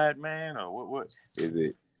cowhide, man, or what is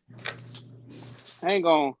it? I ain't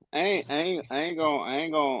gonna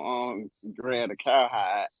grab the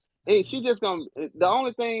cowhide. She just gonna. The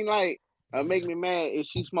only thing like make me mad is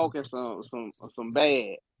she smoking some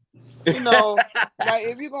bad. You know, like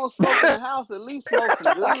if you gonna smoke in the house, at least smoke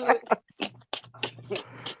some good.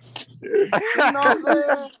 You know what I'm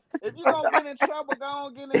saying? If you gonna get in trouble, go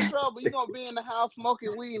on get in trouble. You gonna be in the house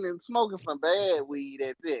smoking weed and smoking some bad weed.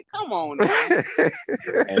 That's it. Come on now.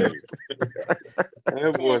 Hey,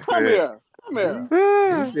 that boy Come here.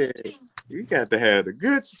 He said, you got to have the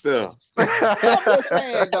good stuff. I'm just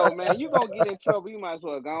saying though, man, you gonna get in trouble. You might as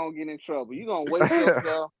well go on get in trouble. You gonna waste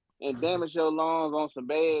yourself and damage your lungs on some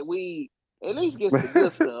bad weed. At least get the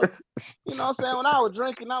good stuff. You know what I'm saying? When I was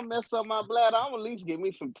drinking, I messed up my bladder. I'm at least give me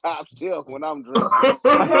some top shelf when I'm drinking. You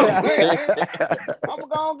know what I'm saying? I'm gonna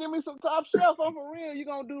go and give me some top shelf. I'm for real. You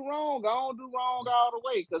gonna do wrong. Go on do wrong all the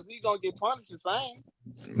way, because you gonna get punished the same.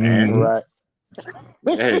 Man, right.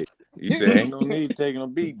 Hey, you said ain't no need taking a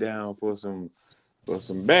beat down for some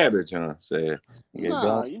babbage, huh? Said,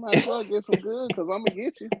 nah, you might as well get some good, because I'm gonna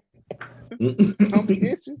get you. I'm gonna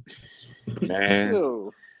get you. Man.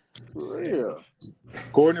 Yo, for real.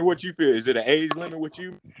 Courtney, what you feel? Is it an age limit with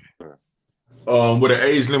you? With an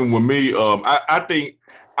age limit with me, I think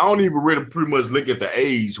I don't even really pretty much look at the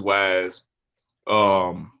age wise.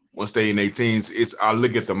 Once they in their teens, I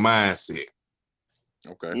look at the mindset.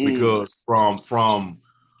 Okay. Because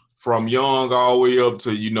from young all the way up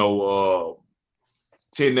to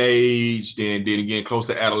teenage, then again close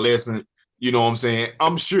to adolescent, you know what I'm saying?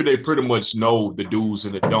 I'm sure they pretty much know the do's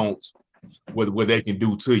and the don'ts, what they can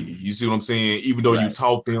do to you. You see what I'm saying? Even though you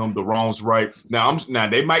taught them the wrong's right. Now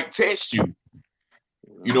they might test you.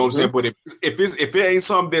 You know what I'm saying? But if it ain't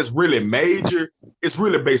something that's really major, it's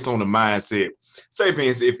really based on the mindset. Say for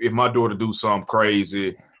instance, if my daughter do something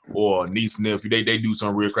crazy, or niece and nephew, they do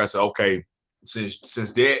something real crazy. Okay,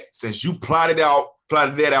 since you plotted out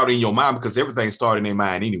plotted that out in your mind because everything started in their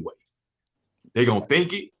mind anyway. They're going to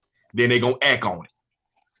think it, then they're going to act on it.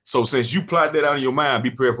 So since you plotted that out in your mind,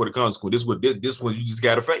 be prepared for the consequence. This one you just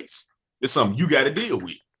got to face. It's something you got to deal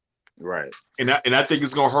with. Right. And I think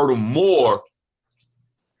it's going to hurt them more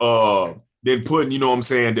than putting, you know what I'm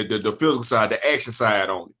saying, the physical side, the action side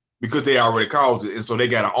on it. Because they already caused it. And so they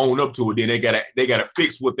got to own up to it. Then they got to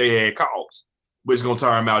fix what they had caused. But it's going to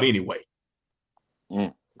tire them out anyway.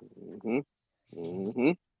 Mm-hmm.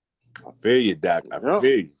 Mm-hmm. I feel you, Doc.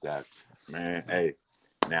 Man, hey,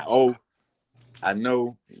 now, I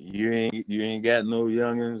know you ain't got no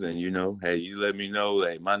youngins, and you know, hey, you let me know,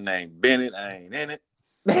 hey, my name Bennett, I ain't in it.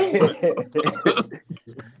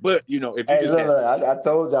 But you know, if you just look, I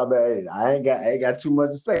told y'all, man, I ain't got too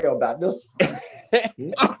much to say about this.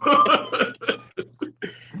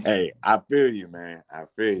 Hey, I feel you, man. I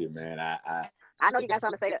know you got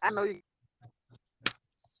something to say. I know you.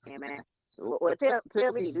 Yeah, man. Well,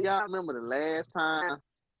 tell me, do y'all remember the last time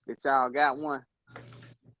that y'all got one?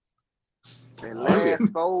 The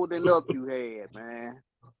last folding up you had, man.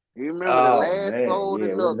 You remember the last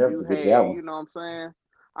folding up you had? You know what I'm saying?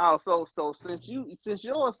 Oh, so since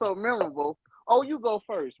yours so memorable, you go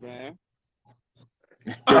first, man.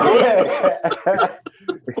 I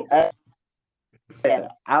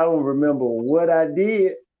don't remember what I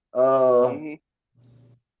did.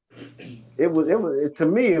 It was to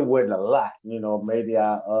me, it wasn't a lot. You know, maybe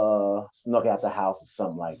I snuck out the house or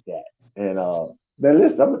something like that. And then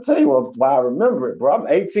listen, I'm gonna tell you why I remember it, bro. I'm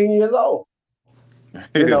 18 years old.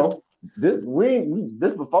 You know, this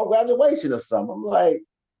before graduation or something. I'm like,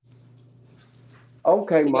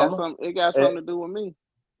 okay, mama. It got something to do with me.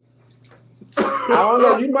 I don't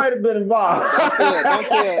know. You might have been involved. Don't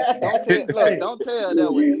tell. Look, don't tell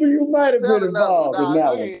that one. You might have been involved in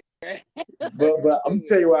that one. But I'm gonna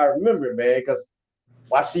tell you why I remember it, man. Because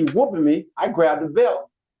while she whooping me, I grabbed the belt.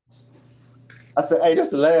 I said, "Hey, this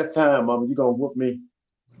is the last time, mama. You gonna whoop me?"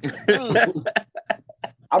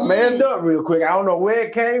 I manned up real quick. I don't know where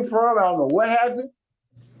it came from. I don't know what happened.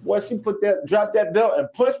 Well, she dropped that belt and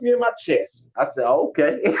punched me in my chest. I said,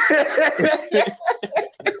 okay.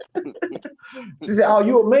 She said, oh,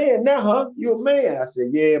 you a man now, huh? You a man. I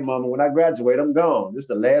said, yeah, mama, when I graduate, I'm gone. This is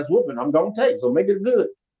the last whooping I'm going to take, so make it good.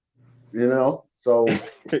 You know? So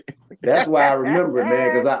that's why I remember it,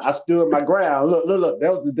 man, because I stood my ground. Look.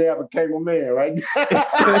 That was the day I became a man, right?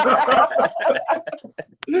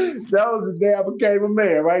 That was the day I became a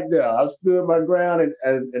man right there. I stood my ground,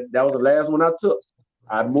 and that was the last one I took.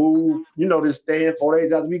 I moved, you know, to stay 4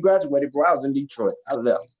 days after we graduated, bro. I was in Detroit. I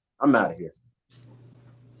left. I'm out of here.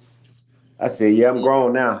 I said, yeah, I'm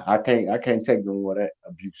grown now. I can't take no more of that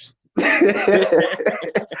abuse.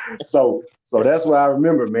 So that's what I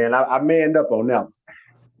remember, man. I manned up on that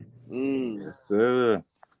one. Yes, sir.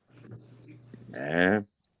 Man,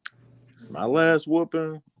 my last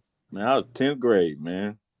whooping, man, I was 10th grade,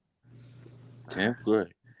 man. 10th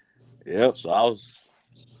grade. Yep, so I was,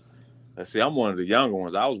 let's see, I'm one of the younger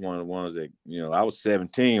ones. I was one of the ones that, you know, I was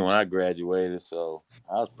 17 when I graduated, so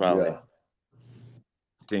I was probably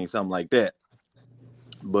 15, something like that.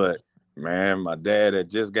 But, man, my dad had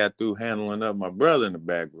just got through handling up my brother in the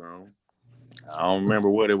back room. I don't remember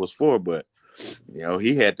what it was for, but, you know,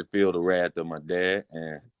 he had to feel the wrath of my dad.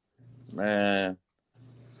 And, man,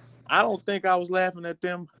 I don't think I was laughing at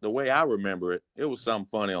them the way I remember it. It was something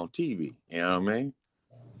funny on TV, you know what I mean?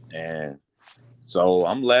 And so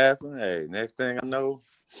I'm laughing. Hey, next thing I know,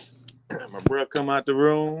 my brother come out the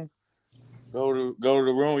room, go to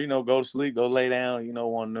the room, you know, go to sleep, go lay down, you know,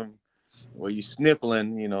 one of them where you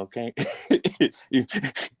sniffling, you know, can't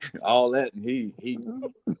all that, and he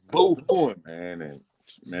boo for him, man. And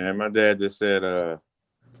man, my dad just said,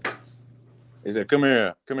 he said, come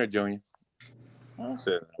here, Junior. I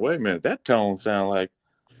said, wait a minute, that tone sound like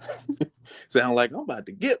I'm about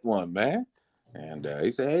to get one, man. And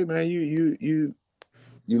he said, hey man, you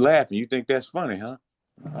laughing? You think that's funny, huh?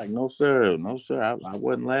 I'm like, no sir, I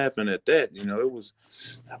wasn't laughing at that. You know, it was,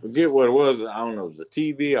 I forget what it was. I don't know, it was a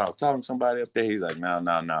TV. I was talking to somebody up there. He's like,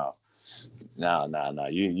 no.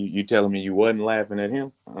 You telling me you wasn't laughing at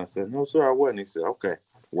him? I said, no sir, I wasn't. He said, okay,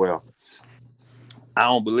 well, I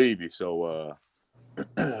don't believe you. So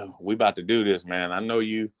we about to do this, man. I know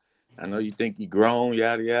you think you grown,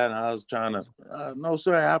 yada yada. And I was trying to, no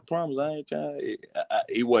sir, I promise I ain't trying.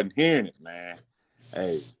 He wasn't hearing it, man.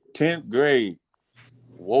 Hey, 10th grade.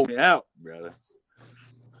 Woke me out, brother.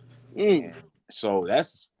 So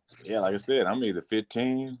that's, like I said, I'm either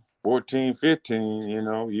 15, 14, 15, you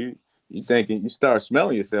know, you thinking, you start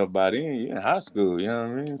smelling yourself by then, you're in high school, you know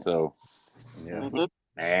what I mean? So,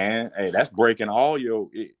 man, hey, that's breaking all your,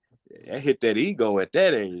 hit that ego at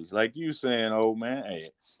that age. Like you saying, old man,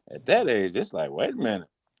 hey, at that age, it's like, wait a minute.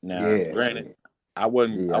 Now, granted, I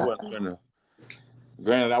wasn't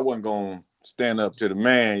gonna stand up to the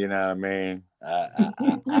man, you know what I mean?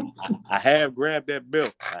 I have grabbed that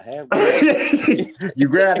belt. I have grabbed it. You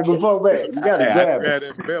grabbed it before, man. You gotta grab I grabbed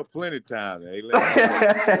that belt plenty of times. Hey,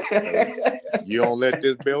 you don't let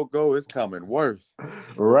this belt go, it's coming worse.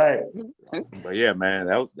 Right. But yeah, man,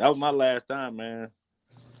 that was my last time, man.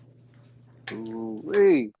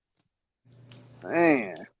 Ooh-wee.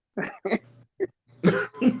 Man.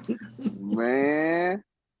 Man.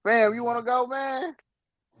 Fam, you wanna go, man?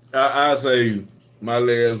 I say my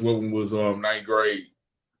last one was 9th grade.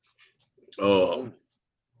 I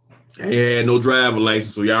had no driver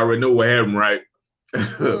license, so y'all already know what happened, right?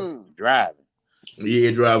 Driving.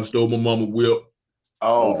 Yeah, driver stole my mama whip.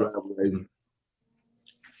 Oh, no driver license.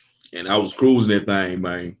 And I was cruising that thing,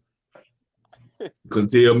 man. Couldn't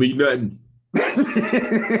tell me nothing.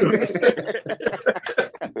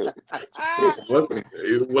 Well,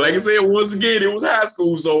 like I said, once again, it was high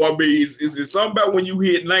school, so I mean, it's something about when you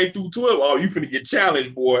hit 9 through 12. Oh, you finna get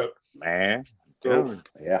challenged, boy. Man. So,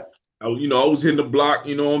 yeah. I was hitting the block,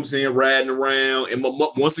 you know what I'm saying, riding around, and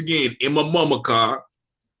once again in my mama car.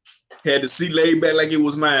 Had the seat laid back like it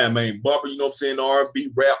was mine, man. Bumping, you know what I'm saying, R&B,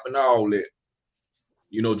 rap, and all that.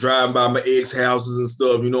 You know, driving by my ex houses and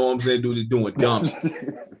stuff. You know what I'm saying, dude, just doing dumb stuff.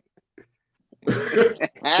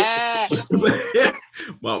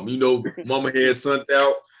 Mom, you know, mama had sent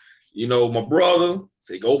out, you know, my brother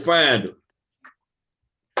say, go find him.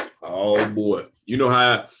 Oh boy. You know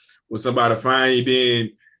how when somebody find you,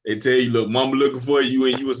 then they tell you, look, mama looking for you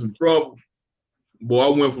and you in some trouble. Boy, I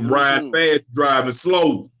went from riding fast to driving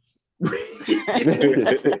slow.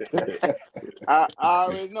 I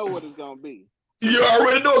already know what it's gonna be. You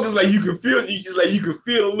already know, because like you can feel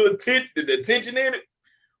a little the tension in it.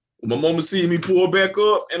 When my mama see me pull back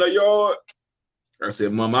up in her yard, I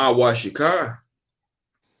said, Mama, I'll wash your car.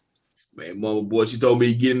 Man, mama, boy, she told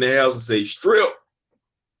me to get in the house and say, strip.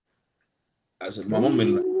 I said, Mama,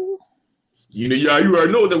 you know, y'all, you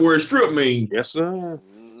already know what that word strip means. Yes, sir.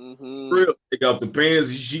 Strip, take off the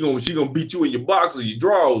pants. She gonna beat you in your boxers, your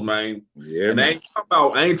drawers, man. Yeah, and I ain't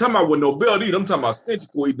talking about with no belt either. I'm talking about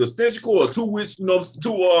stenchical, either stenchical or two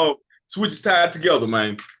switches tied together,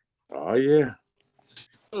 man. Oh yeah.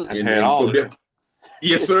 And had all of that.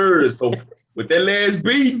 Yes, sir. So with that last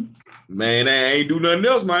beat, man, I ain't do nothing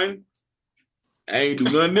else, man. I ain't do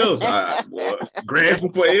nothing else.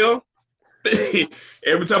 Grasping for L.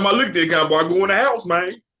 Every time I looked at that guy, boy, I go in the house,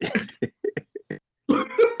 man.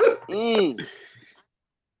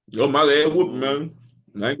 Yo, my ass whooping, man.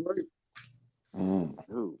 Ain't great. Ooh,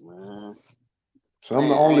 man. So I'm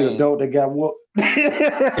the only adult that got whooped. I'm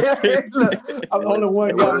the only one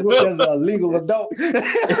that got whooped as a legal adult.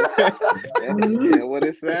 That's what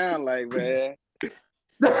it sounds like, man.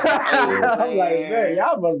 I'm like, man,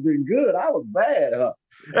 y'all must have been good. I was bad, huh?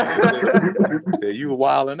 You were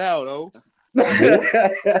wilding out, oh.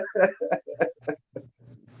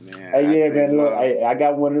 Man, hey, yeah, man. Look, I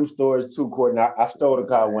got one of them stories too, Courtney. I stole a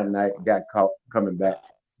car one night, got caught coming back.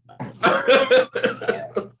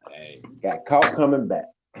 Got caught coming back.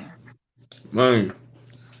 Man.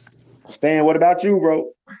 Stan, what about you,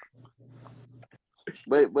 bro?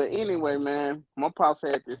 But anyway, man, my pops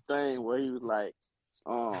had this thing where he was like,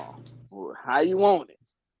 well, how you want it?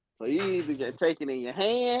 So you either get take it in your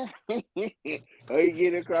hand or you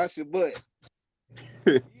get it across your butt.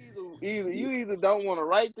 You don't want to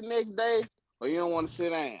write the next day or you don't want to sit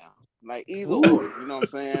down. Like either or, you know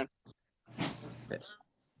what I'm saying?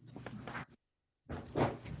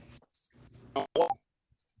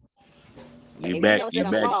 You back.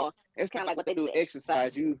 It's kind of like what they do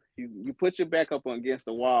exercise. You put your back up against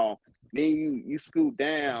the wall, then you scoot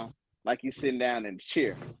down like you're sitting down in the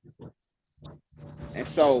chair. And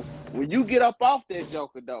so when you get up off that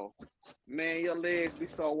joker though, man, your legs be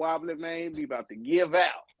so wobbly, man, you be about to give out.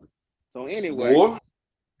 So anyway,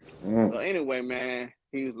 man,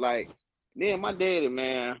 he was like, then my daddy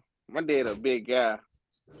a big guy.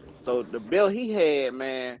 So the belt he had,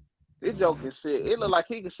 man, this joke can sit, it looked like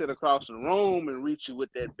he could sit across the room and reach you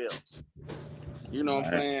with that belt. You know what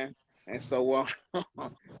I'm saying? And so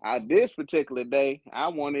this particular day, I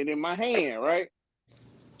wanted it in my hand, right?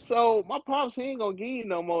 So my pops, he ain't gonna give you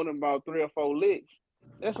no more than about 3 or 4 licks.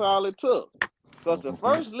 That's all it took. Because the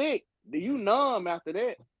first lick, you numb after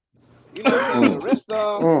that. You know what I'm saying?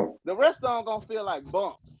 The rest of them gonna feel like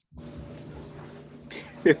bumps.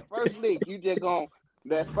 That first lick,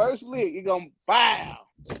 you gonna bow.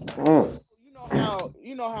 You know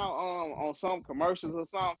you know how on some commercials or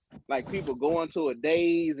something, like people go into a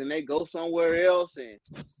daze and they go somewhere else and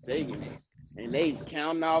they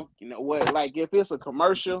counting off, you know what, like if it's a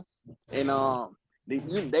commercial and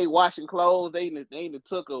they washing clothes, they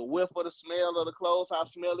took a whiff of the smell of the clothes, how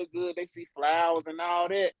smell it good, they see flowers and all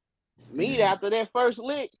that. Me, after that first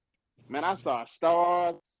lick, man, I saw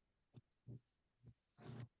stars.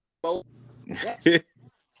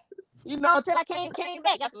 You know, until I came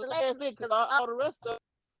back after the last lick, because all the rest of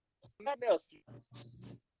nothing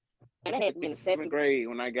else. And I had been in 7th grade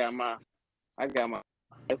when I got my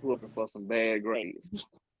looking for some bad grades.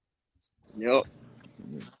 Yep.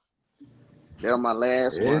 That was my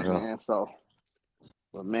last one, man. So,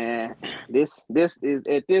 but man, this is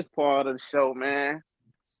at this part of the show, man.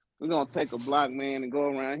 We're gonna take a block, man, and go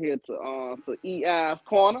around here to EI's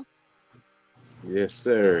corner. Yes,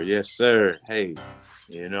 sir. Yes, sir. Hey,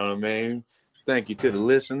 you know what I mean? Thank you to the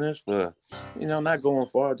listeners for, not going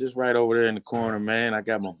far, just right over there in the corner, man. I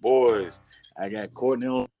got my boys. I got Courtney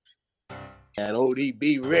on. Got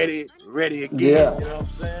ODB ready again. Yeah. You know what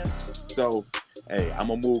I'm saying? So, hey, I'm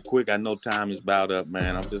going to move quick. I know time is about up,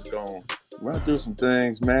 man. I'm just going to run through some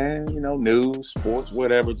things, man. News, sports,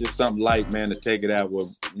 whatever. Just something light, man, to take it out where,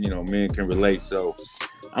 men can relate. So,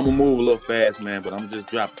 I'm going to move a little fast, man, but I'm just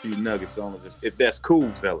drop a few nuggets on us, if that's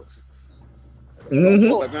cool, fellas. Mm-hmm.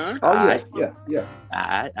 Yeah.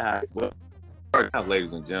 All right. Well,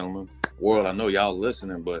 ladies and gentlemen, world, I know y'all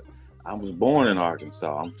listening, but I was born in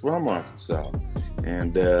Arkansas. I'm from Arkansas.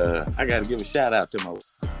 And I got to give a shout out to my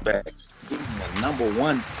back. The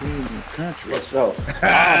 #1 team in the country. Let's go.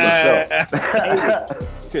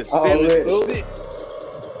 To 76.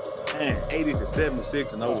 Man,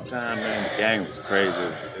 80-76 in overtime, man. The game was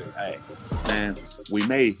crazy. Hey, man, we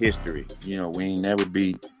made history. We ain't never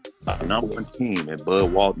beat a #1 team at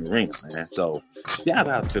Bud Walton Arena, man. So, shout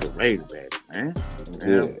out to the Razorbacks, man.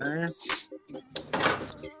 You know what I'm saying?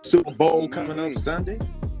 Super Bowl coming up Sunday.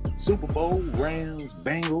 Super Bowl, Rams,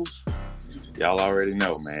 Bengals. Y'all already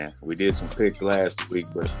know, man. We did some picks last week,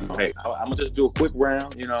 but hey, I'm going to just do a quick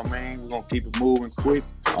round. You know what I mean? We're going to keep it moving quick.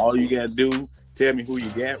 All you got to do, tell me who you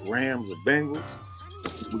got, Rams or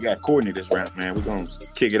Bengals. We got Courtney this round, man. We're going to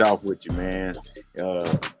kick it off with you, man.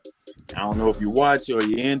 I don't know if you watch or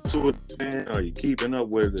you're into it, man, or you're keeping up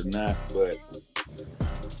with it or not, but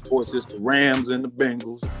of course it's the Rams and the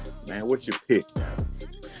Bengals. Man, what's your pick, man?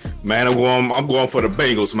 I'm going for the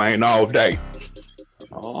Bengals, man, all day.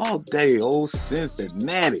 All day, old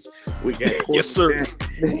Cincinnati. We got yes, sir.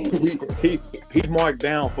 He's marked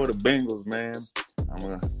down for the Bengals, man. I'm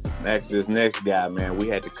gonna ask this next guy, man. We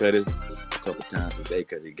had to cut his a couple times today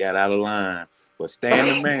because he got out of line. But Stan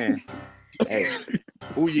the man, hey,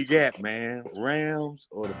 who you got, man? Rams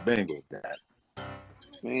or the Bengals, guy?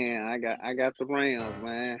 Man, I got the Rams,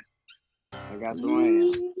 man. I got the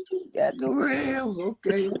Rams. Got the Rams,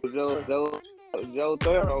 okay. Joe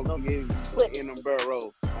Thorough gonna get put in the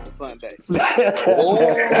Burrow on Sunday.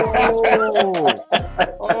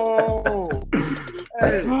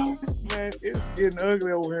 Hey, man, it's getting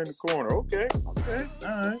ugly over here in the corner. Okay,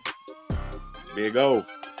 all right. Big O,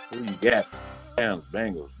 who you got? Rams,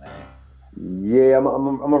 Bengals, man. Yeah, I'm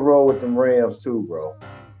gonna roll with them Rams too, bro.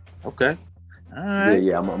 Okay, all right.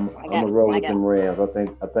 Yeah, I'm gonna roll with them Rams. I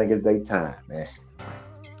think it's their time, man.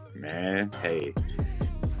 Man, hey,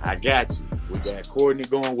 I got you. We got Courtney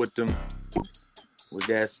going with them. We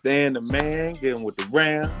got Stan the man getting with the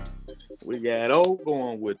Rams. We got O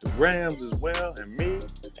going with the Rams as well. And me,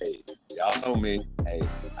 hey, y'all know me. Hey,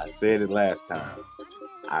 I said it last time.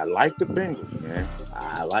 I like the Bengals, man.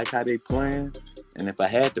 I like how they playing. And if I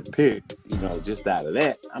had to pick, just out of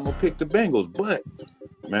that, I'm going to pick the Bengals. But,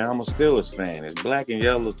 man, I'm a Steelers fan. It's black and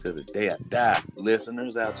yellow to the day I die.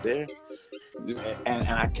 Listeners out there. And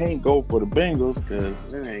I can't go for the Bengals because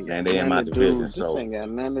they in my division. This ain't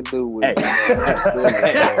got nothing to do with I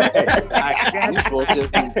got you. Supposed to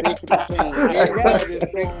pick the team. Everybody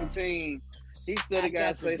just pick the team. He said he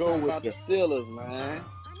got to say something about the Steelers, man.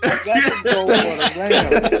 I got to go for the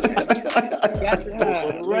Rams. Got to go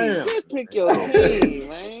for the Rams. You pick your team,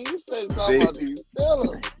 man. You still talking about these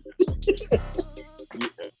Steelers.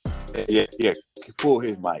 Yeah. Pull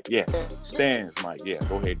his mic. Yeah. Stan's mic. Yeah.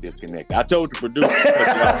 Go ahead and disconnect. I told the producer.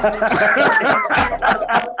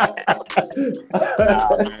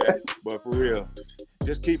 But for real,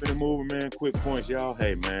 just keeping it moving, man. Quick points, y'all.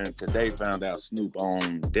 Hey, man, today found out Snoop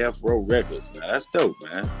on Death Row Records. Now, that's dope,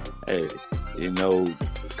 man. Hey,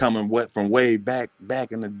 coming from way back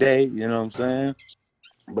in the day, you know what I'm saying?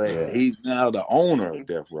 But he's now the owner of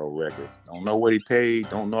Death Row Records. Don't know what he paid.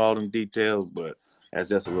 Don't know all them details, but that's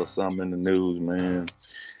just a little something in the news, man.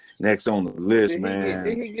 Next on the list, Did man.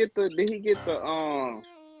 he get the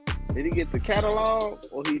catalog,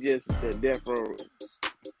 or he just the Death Row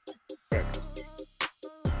record?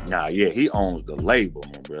 Nah, yeah, he owns the label,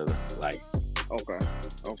 my brother. Like, okay.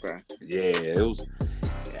 Yeah, it was.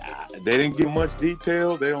 They didn't give much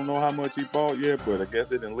detail. They don't know how much he bought yet, but I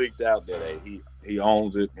guess it done leaked out that he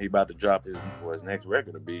owns it. He about to drop his next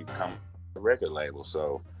record to become a record label.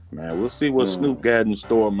 So, man, we'll see what Snoop got in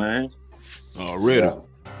store, man. Already. Yeah.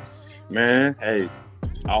 Man, hey,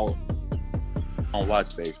 I don't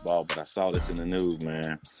watch baseball, but I saw this in the news,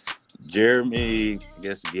 man. Jeremy, I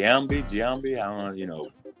guess Giambi, I don't know,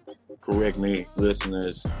 correct me,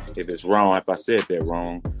 listeners, if it's wrong, if I said that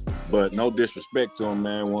wrong. But no disrespect to him,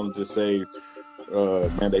 man. Wanted to say,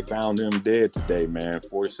 man, they found him dead today, man.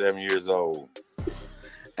 47 years old.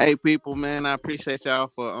 Hey, people, man, I appreciate y'all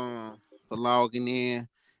for logging in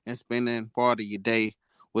and spending part of your day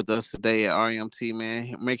with us today at RMT,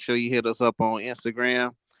 man. Make sure you hit us up on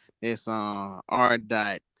Instagram. It's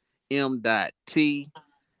r.m.t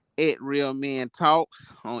at Real Men Talk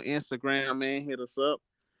on Instagram, man. Hit us up.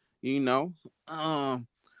 You know.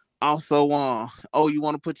 Also, you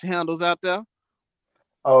want to put your handles out there?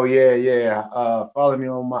 Oh yeah. Follow me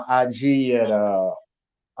on my IG at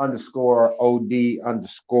 _OD_BREADY.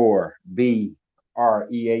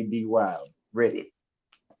 Ready.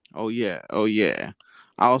 Oh yeah.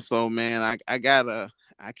 Also, man, I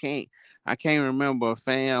can't remember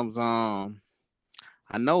Fam's I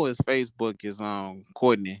know his Facebook is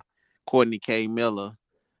Courtney K. Miller,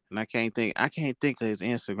 and I can't think of his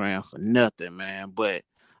Instagram for nothing, man. But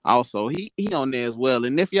also he on there as well.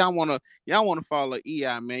 And if y'all wanna follow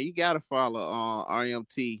EI, man, you gotta follow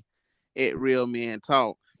RMT at Real Men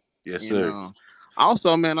Talk. Yes, And sir.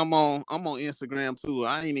 also, man, I'm on Instagram too.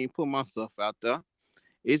 I ain't even put my stuff out there.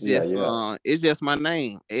 It's just it's just my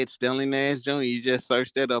name. It's Stanley Nash Jr. You just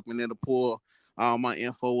search that up and it'll pull all my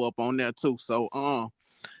info up on there too. So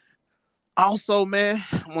also, man,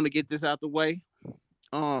 I want to get this out the way.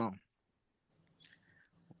 All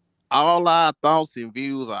our thoughts and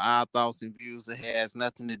views are our thoughts and views. It has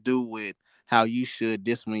nothing to do with how you should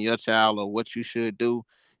discipline your child or what you should do.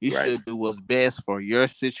 You should do what's best for your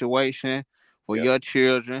situation, for your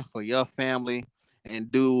children, for your family,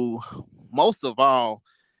 and do most of all,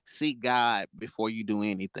 seek God before you do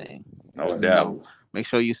anything. No doubt. Make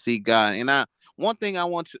sure you seek God. And one thing I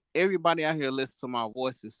want everybody out here to listen to my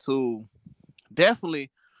voice is to definitely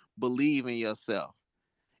believe in yourself.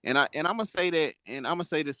 And I'm gonna say that, and I'm gonna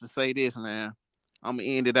say this to say this, man. I'm gonna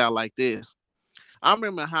end it out like this. I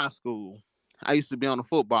remember in high school, I used to be on the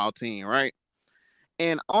football team, right?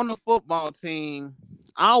 And on the football team,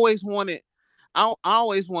 I always wanted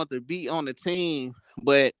to be on the team,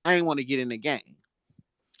 but I didn't want to get in the game.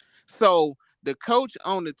 So the coach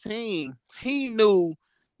on the team, he knew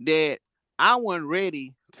that I wasn't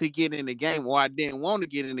ready to get in the game, or I didn't want to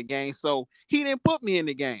get in the game, so he didn't put me in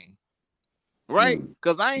the game. Right?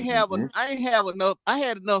 Because I had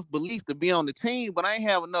enough belief to be on the team, but I ain't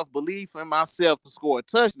have enough belief in myself to score a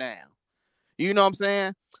touchdown. You know what I'm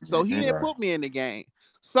saying? So he didn't put me in the game.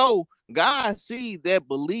 So God sees that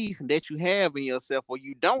belief that you have in yourself or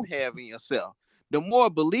you don't have in yourself. The more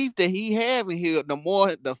belief that he have in here, the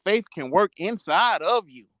more the faith can work inside of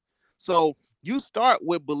you. So you start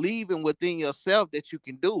with believing within yourself that you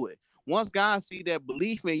can do it. Once God see that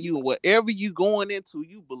belief in you, whatever you going into,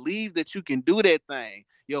 you believe that you can do that thing.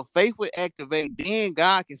 Your faith will activate, then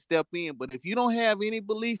God can step in. But if you don't have any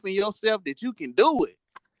belief in yourself that you can do it,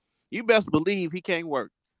 you best believe he can't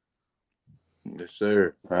work. Yes,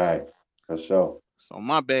 sir. Right. For sure. So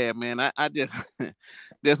my bad, man. I just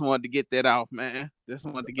wanted to get that off, man. Just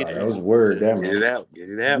wanted to get that was word, that man. Get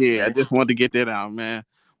it out. Yeah, I just wanted to get that out, man.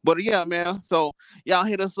 But yeah, man. So y'all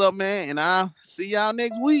hit us up, man, and I'll see y'all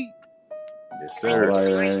next week. Yes, sir. All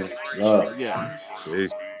right, man. Love. Yeah.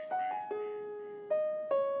 Peace.